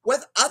there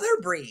with other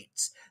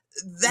breeds.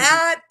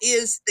 That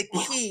is the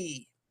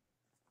key.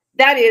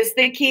 That is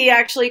the key,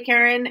 actually,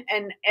 Karen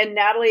and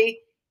Natalie.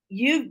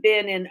 You've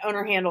been in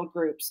owner handled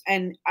groups,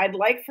 and I'd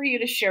like for you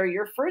to share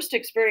your first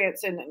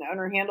experience in an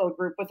owner handled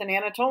group with an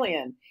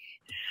Anatolian.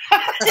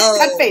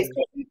 That face.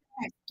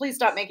 Please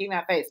stop making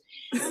that face.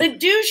 But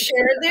do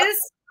share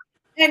this,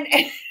 and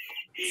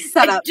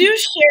Set up. do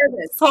share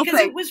this, Whole because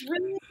thing. it was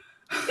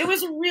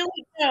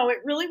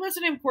really was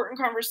an important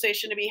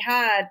conversation to be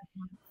had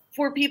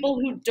for people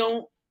who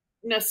don't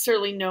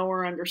necessarily know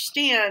or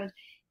understand,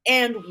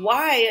 and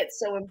why it's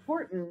so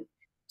important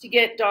to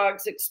get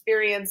dogs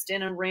experienced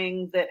in a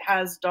ring that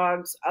has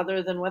dogs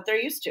other than what they're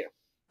used to.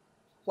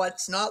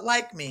 What's not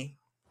like me?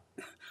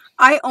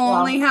 I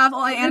only have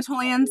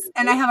Anatolians,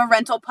 and I have a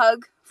rental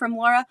pug from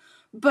Laura,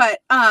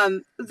 but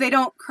they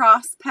don't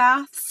cross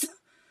paths.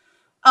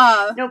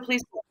 No,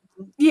 please.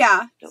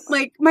 Yeah,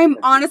 like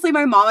honestly,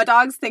 my mama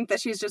dogs think that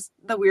she's just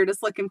the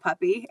weirdest looking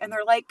puppy, and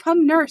they're like,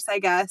 "Come nurse, I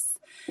guess,"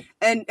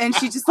 and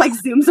she just like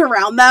zooms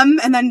around them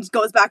and then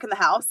goes back in the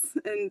house,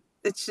 and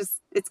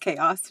it's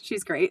chaos.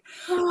 She's great,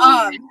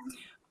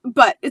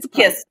 but it's a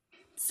pug. Kiss.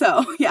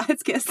 So yeah,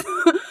 it's Kiss.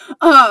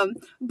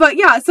 But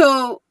yeah,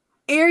 so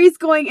Aries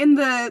going in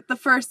the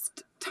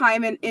first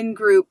time in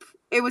group,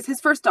 it was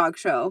his first dog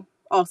show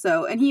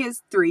also, and he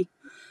is 3,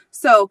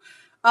 so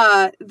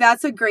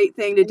that's a great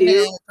thing to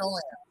do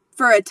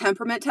for a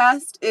temperament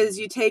test. Is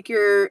you take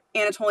your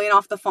Anatolian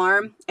off the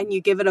farm and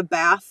you give it a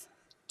bath,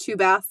 2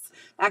 baths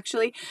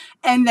actually,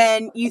 and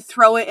then you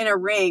throw it in a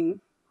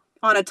ring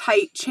on a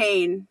tight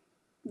chain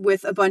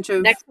with a bunch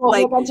of next to a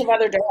whole bunch of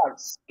other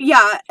dogs.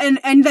 Yeah,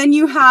 and then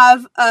you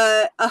have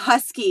a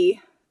husky.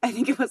 I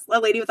think it was a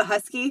lady with a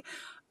husky.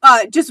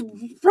 Just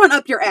run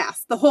up your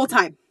ass the whole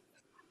time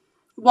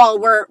while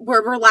we're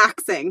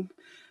relaxing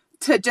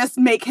to just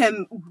make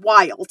him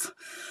wild.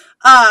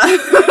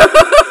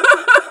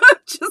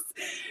 Just,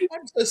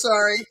 I'm so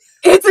sorry.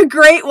 It's a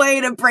great way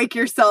to break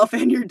yourself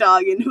and your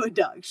dog into a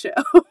dog show.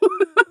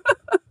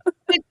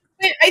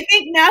 I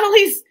think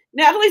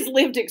Natalie's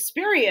lived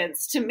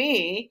experience, to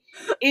me,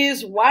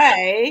 is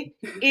why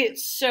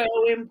it's so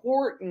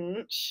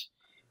important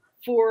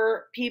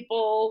for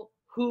people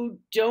who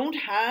don't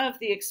have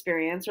the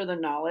experience or the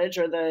knowledge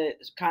or the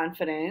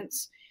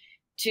confidence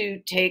to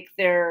take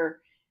their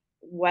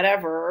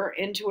whatever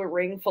into a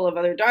ring full of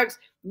other dogs.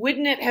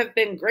 Wouldn't it have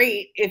been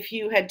great if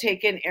you had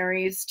taken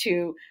Aries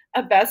to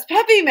a best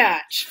puppy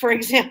match, for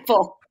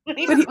example?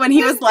 When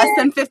he was less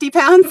than 50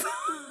 pounds?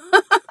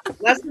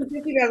 Less than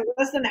 50 pounds.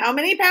 Less than how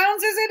many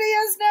pounds is it he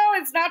is now?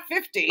 It's not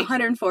 50.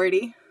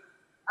 140.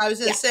 I was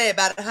going to say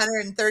about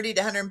 130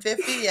 to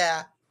 150.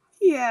 Yeah.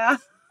 Yeah.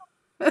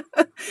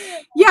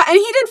 Yeah, and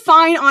he did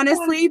fine,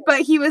 honestly,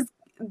 but he was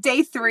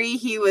day 3.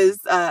 He was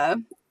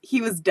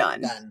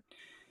done.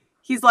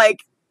 He's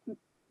like,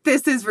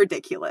 this is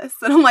ridiculous,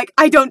 and I'm like,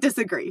 I don't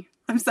disagree.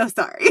 I'm so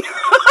sorry.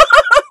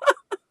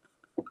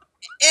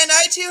 And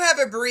I too have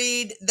a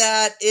breed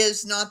that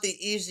is not the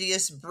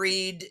easiest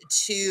breed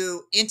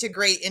to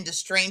integrate into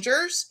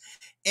strangers.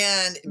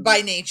 And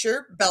by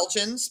nature,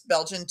 Belgian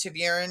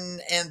Tervuren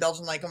and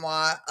Belgian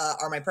Lycanois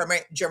are my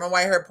primary. German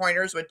Whitehair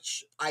Pointers,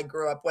 which I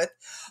grew up with.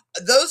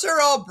 Those are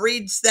all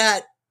breeds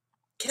that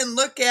can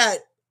look at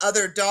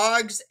other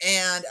dogs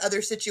and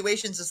other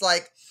situations as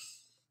like,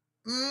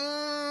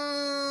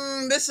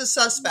 this is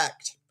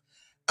suspect.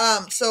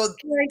 So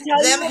can I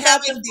tell them you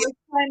about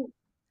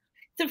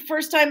the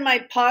first time my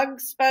pug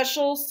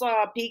special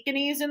saw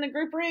Pekingese in the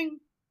group ring?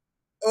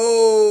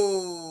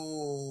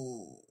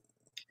 Oh.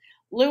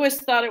 Lewis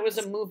thought it was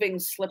a moving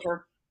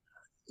slipper.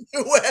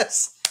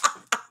 Lewis.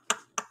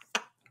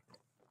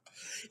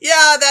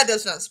 Yeah, that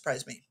does not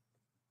surprise me.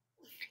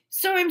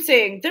 So I'm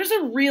saying there's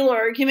a real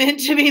argument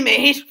to be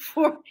made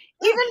for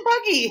even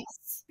puggies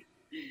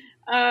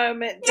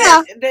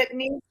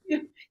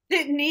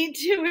that need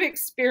to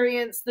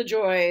experience the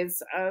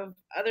joys of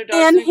other dogs.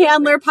 And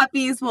handler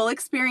puppies will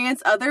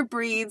experience other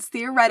breeds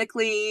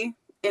theoretically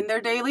in their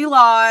daily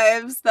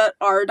lives that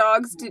our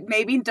dogs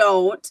maybe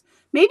don't.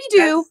 Maybe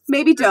do,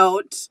 maybe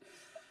don't.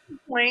 Good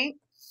point.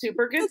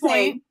 Super good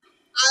point.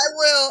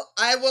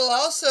 I will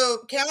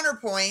also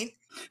counterpoint,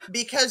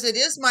 because it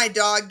is my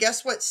dog.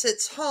 Guess what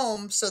sits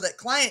home so that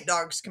client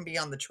dogs can be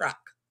on the truck?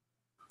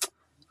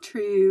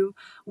 True.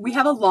 We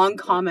have a long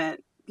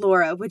comment.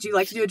 Laura, would you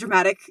like to do a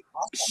dramatic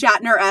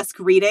Shatner-esque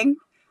reading?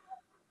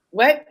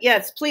 What?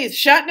 Yes, please.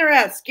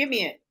 Shatner-esque. Give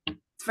me it.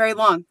 It's very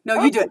long.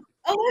 No, you do it.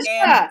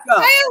 Alicia.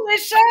 Hi,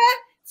 Alicia.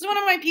 It's one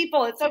of my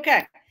people. It's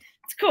okay.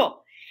 It's cool.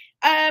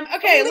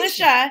 Okay,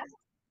 Alicia.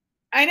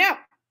 I know.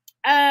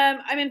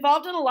 I'm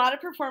involved in a lot of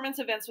performance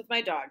events with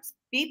my dogs.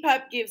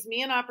 BPUP gives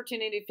me an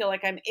opportunity to feel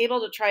like I'm able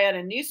to try out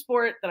a new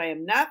sport that I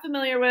am not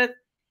familiar with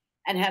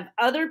and have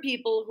other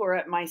people who are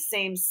at my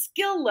same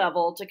skill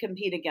level to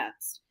compete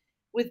against.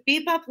 With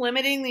BPUP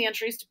limiting the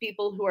entries to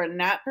people who are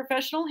not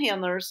professional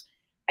handlers,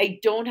 I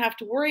don't have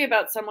to worry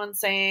about someone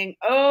saying,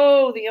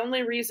 oh, the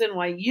only reason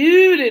why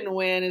you didn't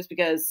win is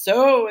because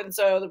so and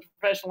so, the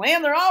professional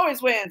handler,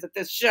 always wins at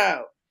this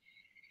show.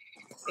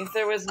 If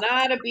there was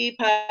not a bee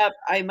pup,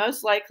 I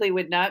most likely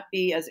would not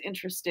be as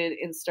interested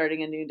in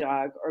starting a new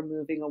dog or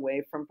moving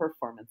away from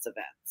performance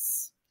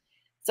events.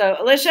 So,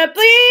 Alicia,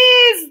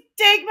 please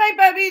take my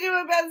puppy to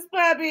a best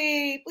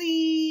puppy,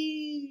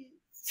 please.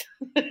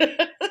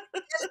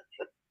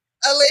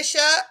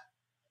 Alicia,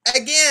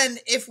 again,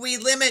 if we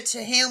limit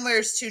to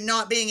handlers to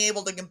not being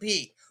able to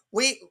compete,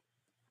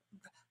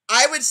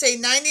 I would say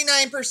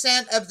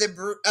 99% of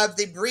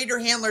the breeder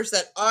handlers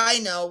that I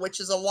know, which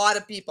is a lot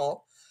of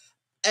people,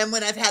 and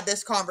when I've had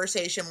this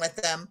conversation with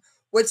them,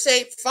 would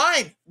say,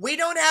 fine, we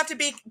don't have to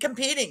be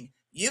competing.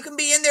 You can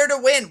be in there to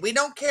win. We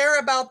don't care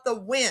about the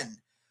win.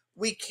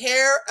 We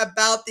care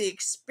about the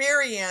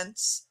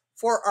experience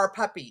for our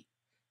puppy.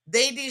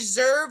 They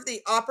deserve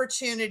the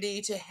opportunity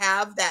to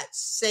have that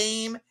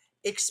same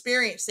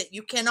experience that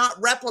you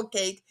cannot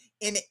replicate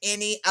in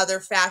any other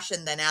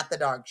fashion than at the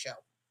dog show.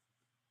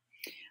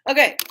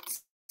 Okay,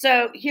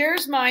 so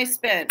here's my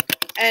spin.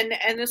 And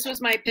this was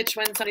my pitch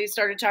when somebody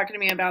started talking to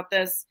me about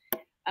this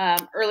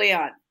early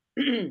on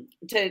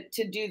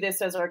to do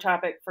this as our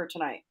topic for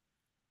tonight.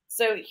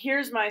 So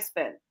here's my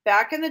spin.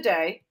 Back in the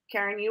day,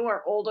 Karen, you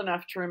are old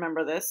enough to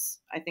remember this.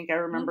 I think I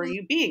remember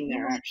you being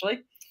there, actually.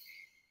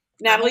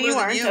 Natalie, you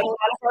aren't. You.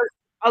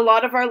 A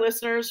lot of our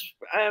listeners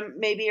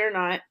maybe are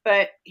not,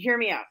 but hear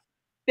me out.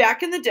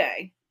 Back in the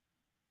day,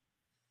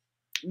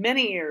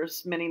 many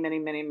years, many years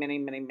ago,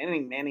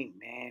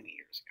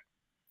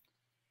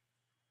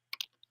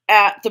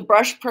 at the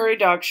Brush Prairie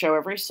Dog Show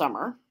every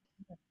summer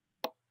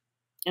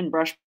in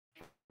Brush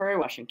Prairie,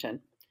 Washington,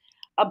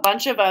 a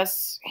bunch of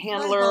us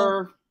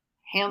handler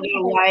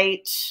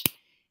light,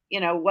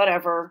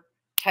 whatever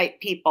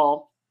type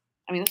people.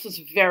 I mean, this was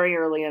very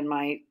early in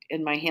my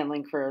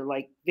handling career,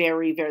 like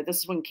very, very. This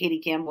is when Katie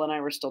Campbell and I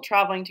were still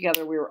traveling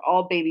together. We were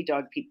all baby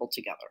dog people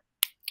together.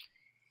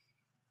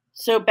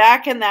 So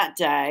back in that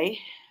day,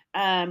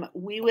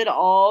 we would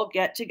all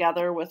get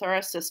together with our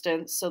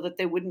assistants so that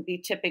they wouldn't be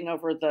tipping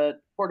over the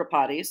porta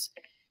potties.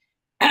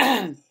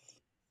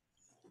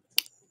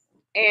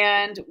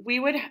 And we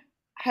would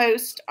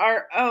host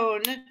our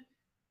own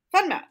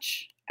fun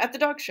match at the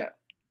dog show.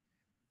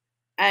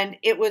 And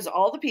it was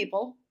all the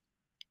people.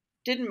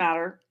 Didn't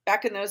matter.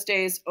 Back in those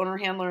days, owner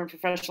handler and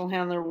professional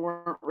handler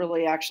weren't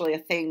really actually a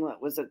thing that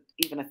was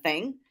even a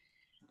thing.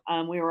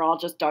 We were all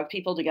just dog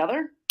people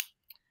together.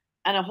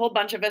 And a whole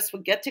bunch of us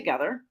would get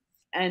together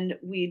and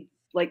we'd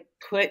like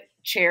put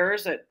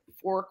chairs at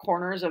four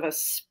corners of a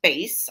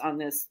space on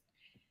this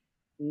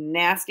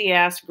nasty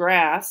ass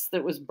grass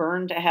that was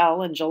burned to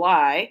hell in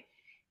July.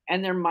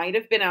 And there might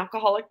have been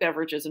alcoholic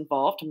beverages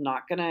involved. I'm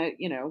not going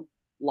to,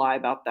 lie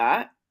about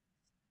that.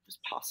 It was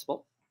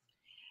possible.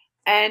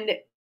 And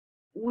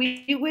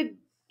we would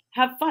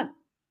have fun.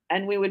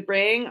 And we would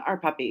bring our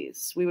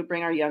puppies. We would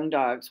bring our young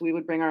dogs. We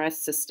would bring our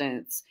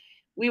assistants.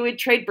 We would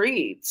trade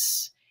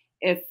breeds.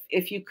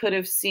 If you could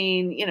have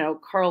seen,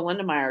 Carl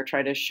Lindemeyer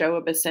try to show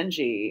a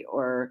Basenji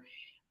or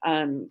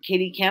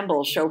Katie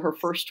Campbell show her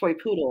first toy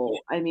poodle.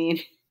 I mean,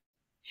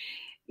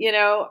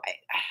 there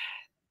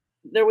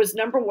was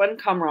number one,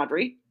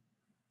 camaraderie.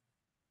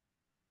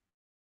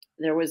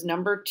 There was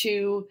number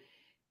two,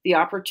 the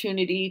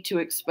opportunity to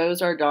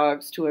expose our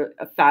dogs to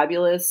a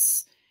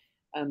fabulous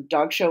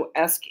dog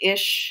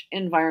show-esque-ish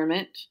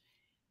environment.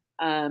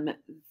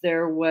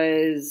 There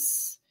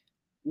was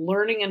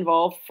learning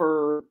involved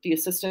for the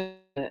assistant,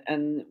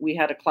 and we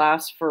had a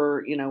class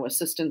for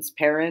assistants'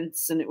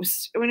 parents, and it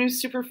was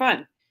super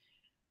fun.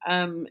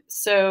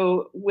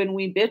 So when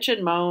we bitch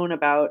and moan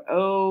about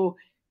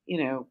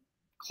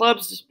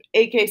clubs,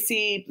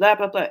 AKC, blah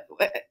blah blah.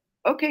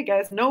 Okay,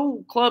 guys,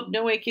 no club,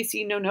 no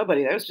AKC, no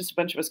nobody. That was just a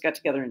bunch of us got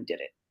together and did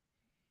it.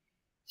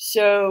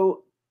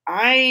 So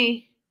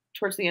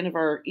towards the end of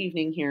our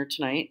evening here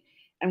tonight,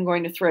 I'm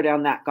going to throw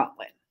down that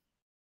gauntlet.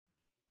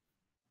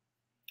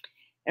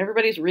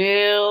 Everybody's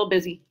real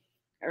busy.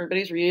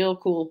 Everybody's real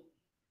cool.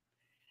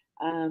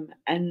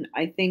 And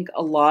I think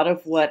a lot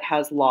of what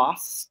has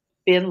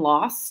been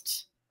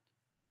lost.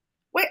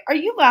 Wait, are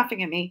you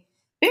laughing at me?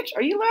 Bitch,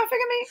 are you laughing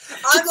at me?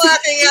 I'm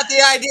laughing at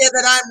the idea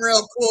that I'm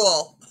real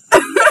cool.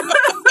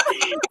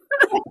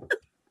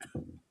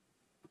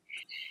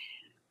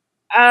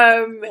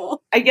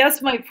 I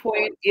guess my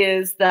point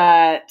is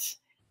that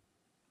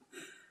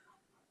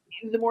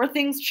the more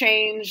things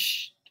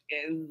change,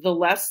 the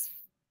less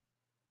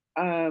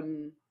I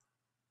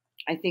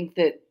think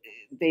that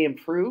they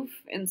improve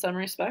in some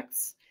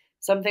respects.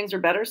 Some things are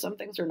better, some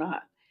things are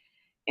not.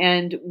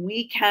 And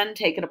we can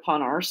take it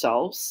upon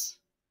ourselves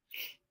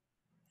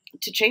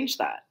to change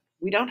that.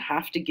 We don't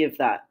have to give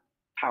that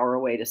power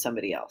away to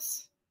somebody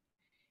else.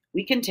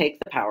 We can take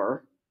the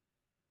power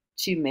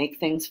to make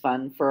things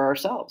fun for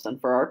ourselves and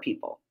for our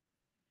people.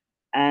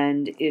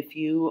 And if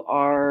you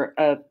are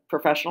a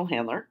professional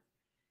handler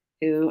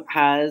who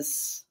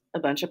has a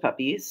bunch of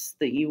puppies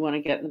that you want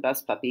to get in the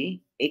best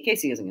puppy,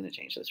 AKC isn't going to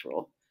change this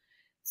rule.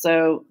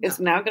 So it's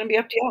now going to be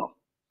up to y'all.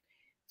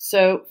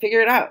 So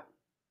figure it out.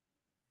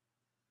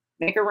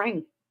 Make a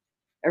ring.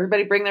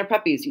 Everybody bring their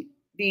puppies.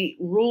 The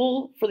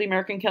rule for the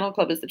American Kennel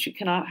Club is that you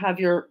cannot have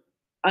your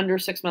under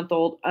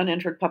 6-month-old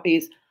unentered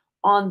puppies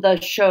on the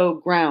show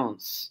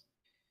grounds.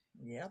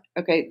 Yep.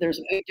 Okay, there's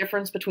a big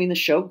difference between the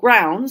show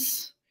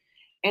grounds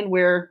and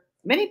where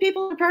many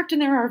people are parked in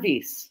their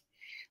RVs,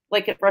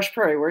 like at Brush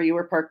Prairie, where you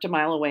were parked a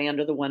mile away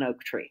under the one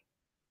oak tree.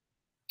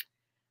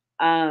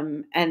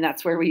 And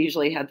that's where we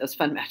usually had those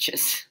fun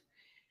matches.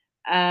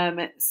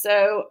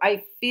 So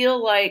I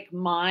feel like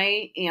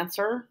my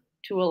answer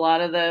to a lot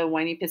of the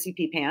whiny pissy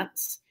pee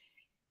pants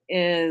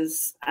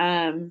is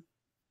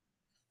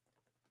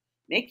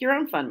make your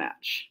own fun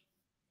match.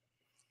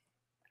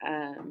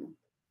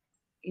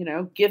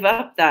 Give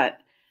up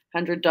that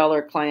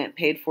 $100 client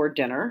paid for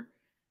dinner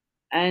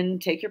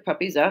and take your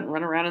puppies out and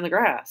run around in the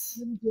grass.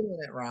 I'm doing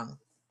it wrong.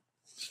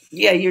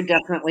 Yeah, you're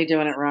definitely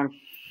doing it wrong.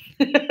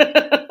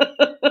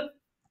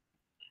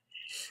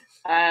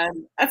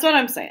 That's what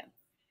I'm saying.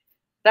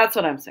 That's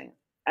what I'm saying.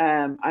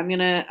 I'm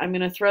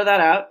gonna throw that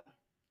out.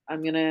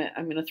 I'm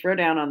gonna throw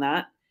down on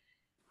that.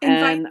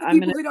 Invite And the I'm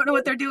people gonna who don't know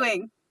what they're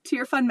doing to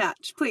your fun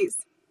match, please.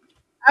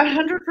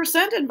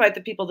 100% invite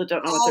the people that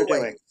don't know what they're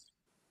doing.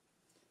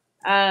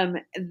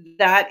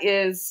 That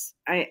is,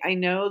 I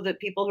know that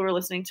people who are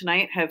listening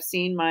tonight have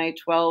seen my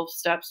 12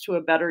 steps to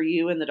a better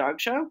you in the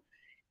dog show.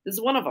 This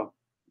is one of them.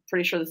 I'm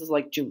pretty sure this is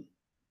like June.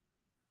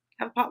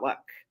 Have a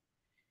potluck.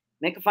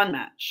 Make a fun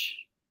match.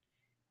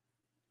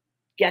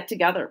 Get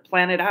together.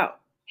 Plan it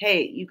out.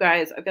 Hey, you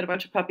guys, I've got a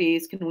bunch of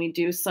puppies. Can we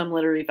do some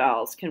litter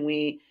evals? Can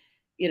we,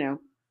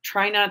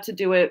 try not to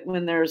do it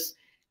when there's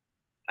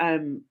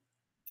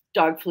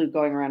dog flu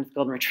going around with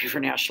Golden Retriever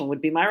National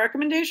would be my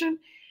recommendation.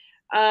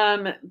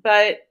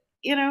 But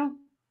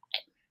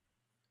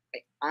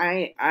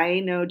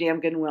I know damn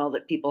good and well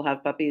that people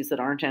have puppies that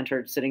aren't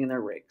entered sitting in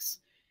their rigs.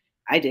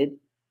 I did.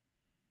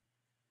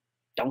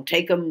 Don't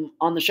take them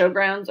on the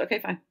showgrounds. Okay,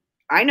 fine.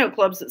 I know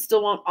clubs that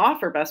still won't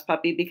offer best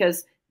puppy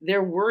because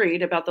they're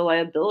worried about the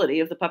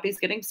liability of the puppies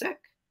getting sick.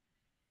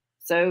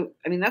 So,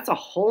 that's a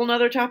whole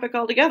nother topic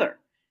altogether.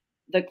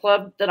 The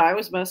club that I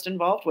was most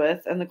involved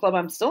with and the club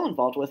I'm still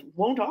involved with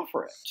won't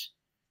offer it.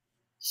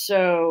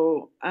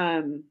 So,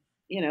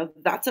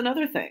 that's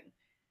another thing.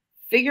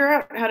 Figure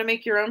out how to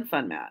make your own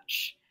fun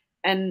match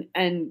and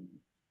kind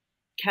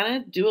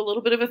of do a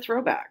little bit of a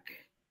throwback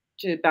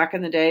to back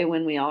in the day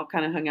when we all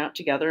kind of hung out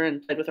together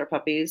and played with our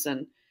puppies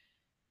and,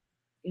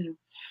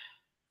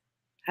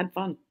 had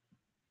fun.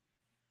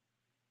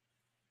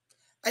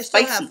 I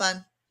still have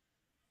fun.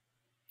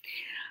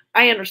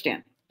 I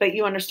understand, but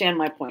you understand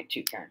my point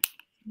too, Karen.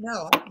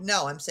 No,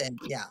 I'm saying,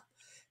 yeah.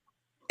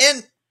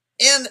 And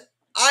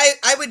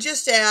I would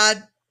just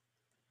add,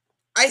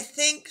 I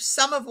think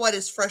some of what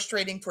is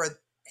frustrating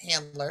for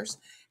handlers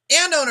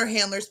and owner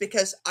handlers,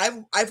 because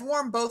I've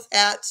worn both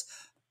hats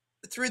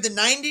through the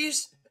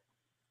 90s,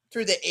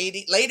 through the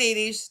late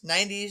 80s,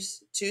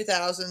 90s,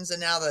 2000s,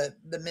 and now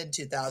the mid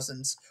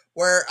 2000s,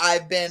 where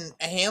I've been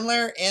a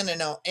handler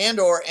and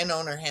or an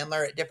owner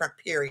handler at different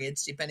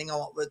periods, depending on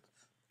what was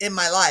in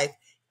my life,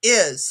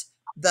 is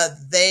the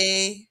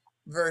they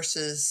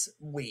versus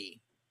we.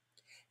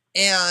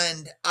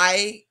 And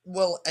I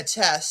will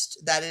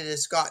attest that it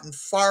has gotten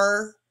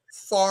far,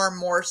 far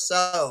more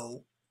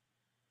so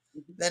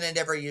than it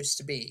ever used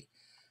to be.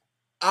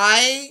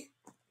 I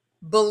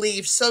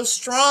believe so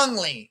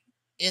strongly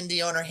in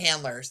the owner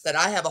handlers that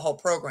I have a whole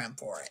program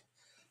for it.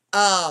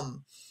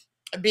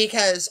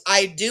 Because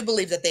I do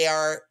believe that they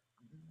are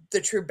the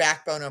true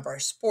backbone of our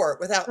sport.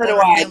 Without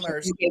owner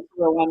handlers, in case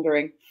you were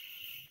wondering.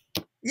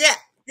 Yeah.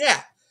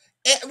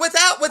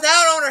 Without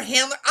owner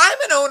handler, I'm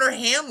an owner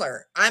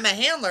handler. I'm a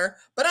handler,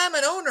 but I'm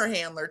an owner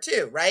handler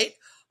too, right?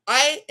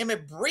 I am a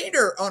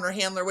breeder owner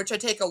handler, which I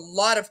take a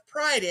lot of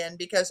pride in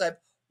because I've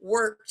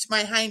worked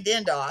my hind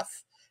end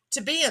off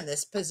to be in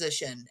this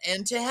position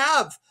and to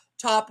have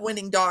top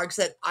winning dogs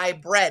that I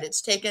bred.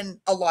 It's taken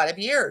a lot of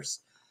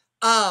years.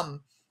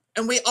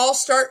 And we all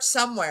start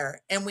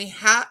somewhere, and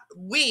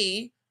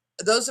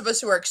those of us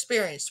who are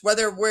experienced,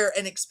 whether we're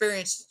an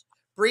experienced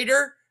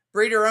breeder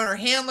owner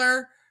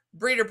handler,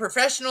 breeder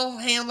professional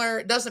handler,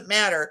 it doesn't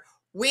matter.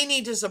 We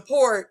need to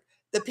support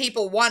the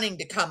people wanting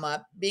to come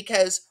up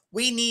because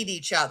we need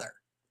each other.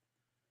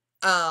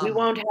 We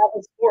won't have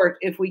a sport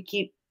if we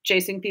keep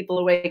chasing people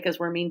away because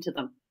we're mean to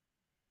them.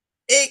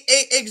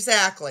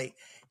 Exactly.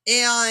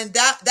 And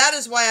that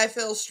is why I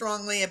feel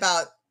strongly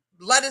about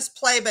let us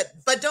play,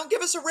 but don't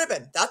give us a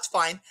ribbon. That's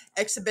fine.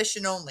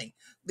 Exhibition only.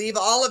 Leave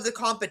all of the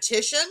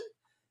competition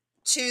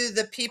to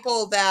the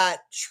people that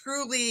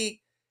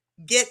truly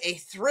get a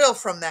thrill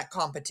from that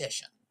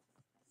competition.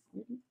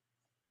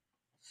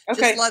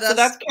 Okay, so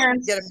that's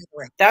Karen's. Get them in the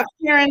ring. That's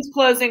Karen's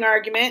closing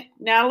argument.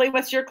 Natalie,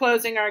 what's your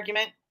closing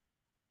argument?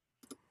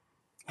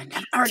 An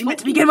argument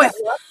to begin with.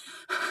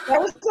 That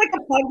was like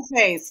a pug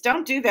face.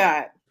 Don't do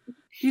that.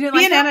 You didn't Be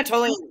like an that?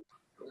 Anatolian.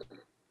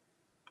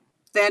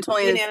 The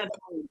Anatolian is.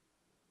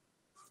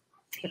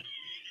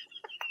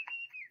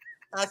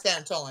 That's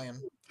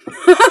Anatolian.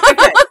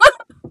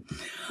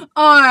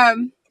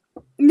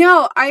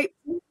 No,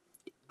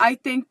 I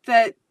think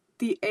that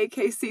the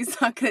AKC is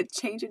not going to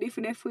change it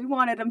even if we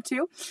wanted them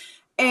to.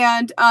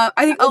 And I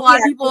think a lot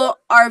of people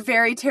are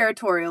very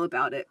territorial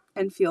about it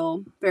and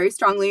feel very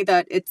strongly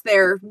that it's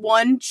their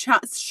one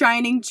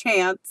shining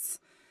chance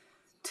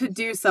to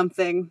do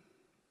something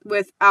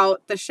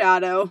without the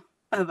shadow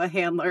of a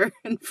handler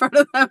in front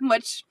of them,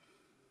 which,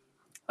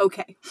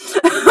 okay.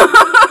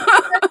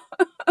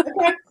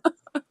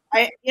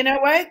 You know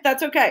what?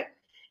 That's okay.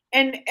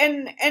 And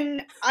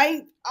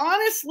I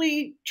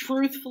honestly,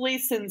 truthfully,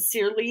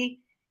 sincerely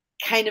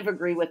kind of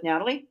agree with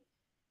Natalie.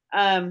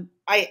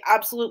 I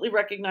absolutely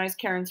recognize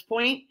Karen's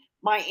point.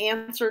 My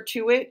answer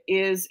to it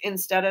is,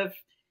 instead of,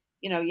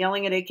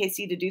 yelling at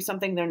AKC to do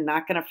something they're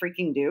not going to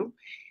freaking do,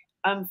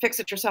 fix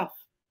it yourself.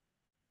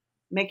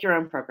 Make your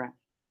own program.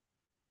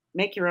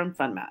 Make your own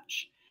fun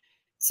match.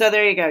 So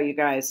there you go, you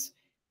guys.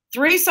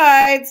 3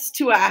 sides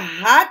to a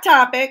hot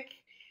topic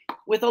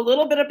with a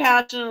little bit of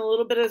passion and a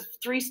little bit of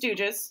Three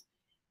Stooges.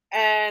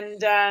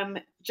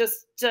 And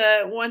just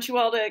want you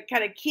all to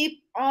kind of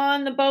keep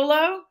on the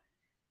bolo.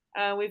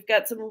 We've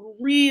got some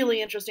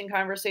really interesting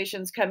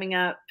conversations coming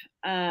up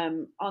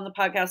on the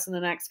podcast in the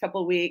next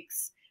couple of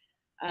weeks.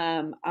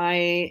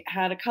 I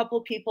had a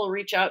couple people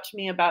reach out to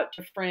me about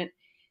different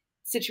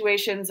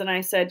situations, and I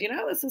said,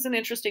 this is an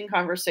interesting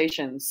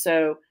conversation.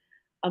 So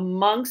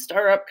amongst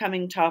our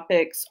upcoming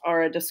topics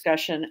are a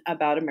discussion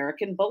about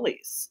American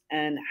bullies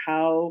and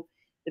how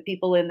the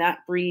people in that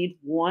breed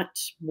want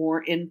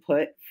more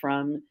input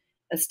from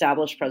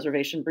established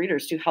preservation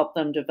breeders to help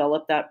them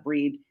develop that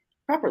breed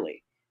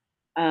properly.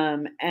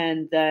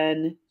 And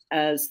then,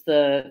 as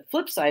the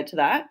flip side to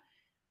that,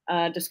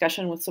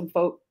 discussion with some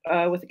folk,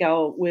 with a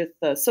gal with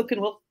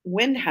Silken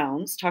Wind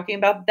Hounds, talking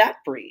about that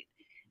breed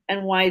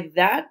and why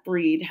that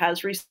breed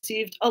has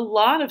received a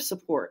lot of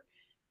support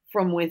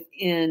from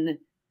within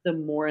the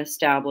more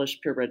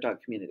established purebred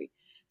dog community.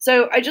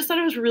 So I just thought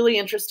it was really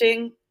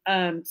interesting.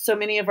 So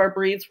many of our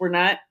breeds were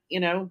not,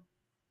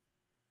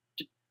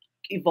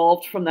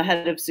 evolved from the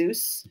head of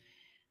Zeus.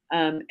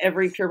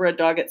 Every purebred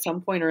dog at some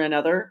point or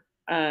another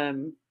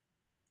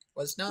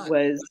was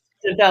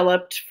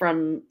developed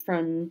from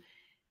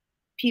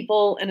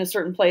people in a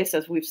certain place,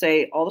 as we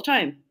say all the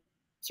time.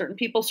 Certain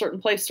people,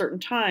 certain place, certain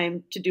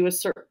time to do a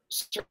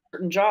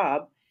certain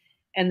job.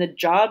 And the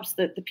jobs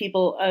that the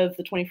people of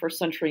the 21st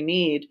century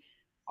need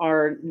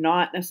are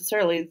not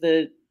necessarily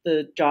the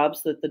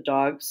jobs that the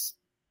dogs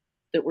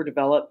that were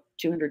developed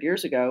 200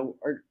 years ago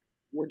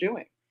were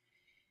doing.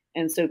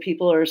 And so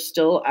people are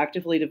still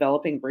actively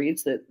developing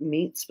breeds that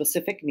meet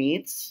specific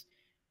needs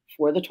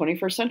for the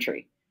 21st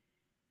century.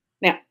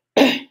 Now,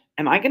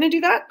 am I going to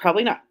do that?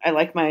 Probably not. I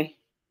like my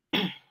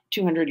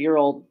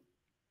 200-year-old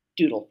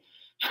doodle.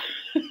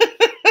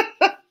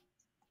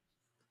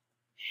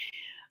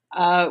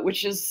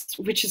 Which is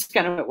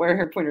kind of where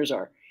her pointers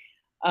are.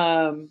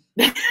 I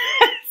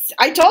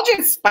told you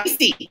it's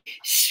spicy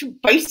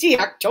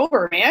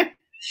October, man.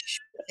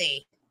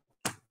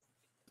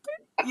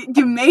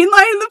 You mainlining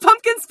the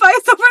pumpkin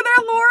spice over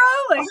there, Laura?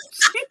 Like,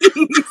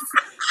 jeez.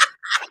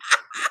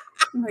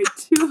 My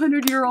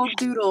 200-year-old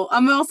doodle.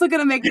 I'm also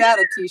gonna make that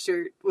a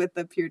T-shirt with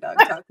the Pure Dog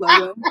Talk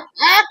logo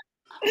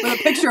with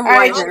a picture of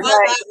white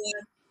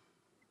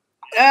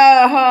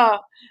hair.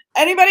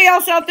 Anybody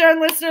else out there in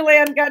listener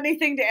land got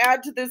anything to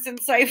add to this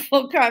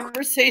insightful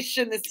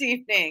conversation this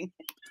evening?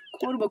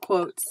 Quotable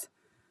quotes.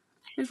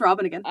 Here's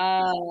Robin again.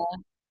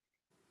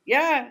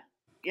 Yeah.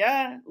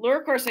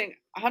 Lure coursing,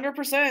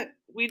 100%.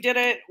 We did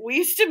it. We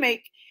used to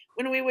make,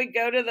 when we would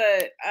go to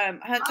the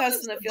hunt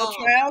tests and the field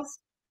trials.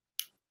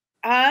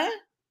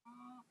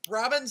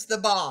 Robin's the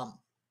bomb.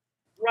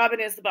 Robin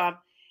is the bomb.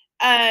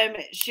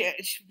 Ibethan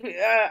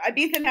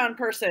Hound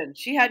person.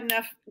 She had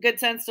enough good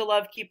sense to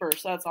love keeper,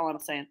 so that's all I'm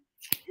saying.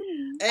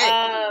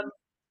 Hey.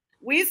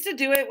 We used to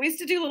do it. We used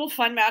to do little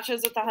fun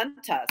matches at the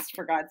hunt test,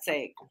 for God's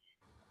sake.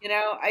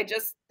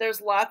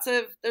 There's lots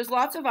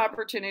of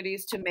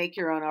opportunities to make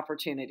your own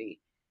opportunity.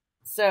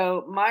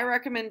 So my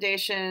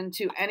recommendation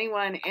to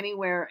anyone,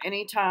 anywhere,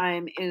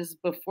 anytime is,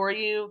 before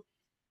you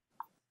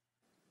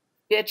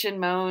bitch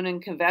and moan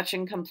and kvetch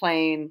and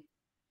complain,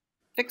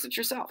 fix it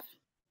yourself.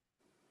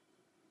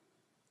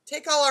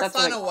 Take all our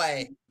fun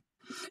away.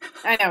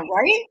 I know,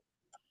 right?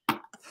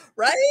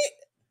 Right?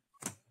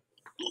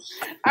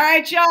 All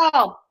right,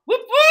 y'all.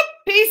 Whoop, whoop.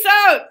 Peace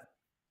out.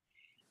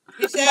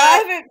 Peace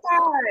out. 5 at 5.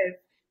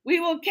 We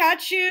will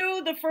catch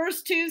you the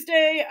first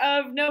Tuesday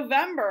of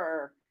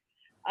November,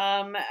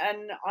 and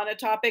on a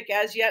topic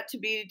as yet to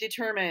be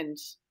determined.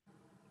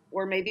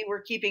 Or maybe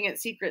we're keeping it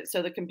secret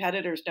so the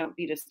competitors don't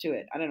beat us to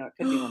it. I don't know. It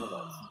could be one of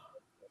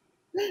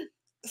those.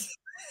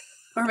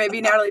 Or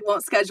maybe Natalie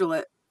won't schedule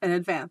it in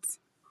advance.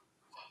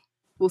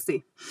 We'll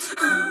see.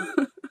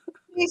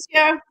 Peace,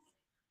 yeah.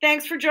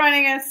 Thanks for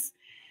joining us.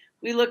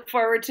 We look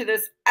forward to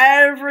this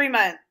every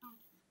month.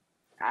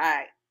 All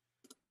right.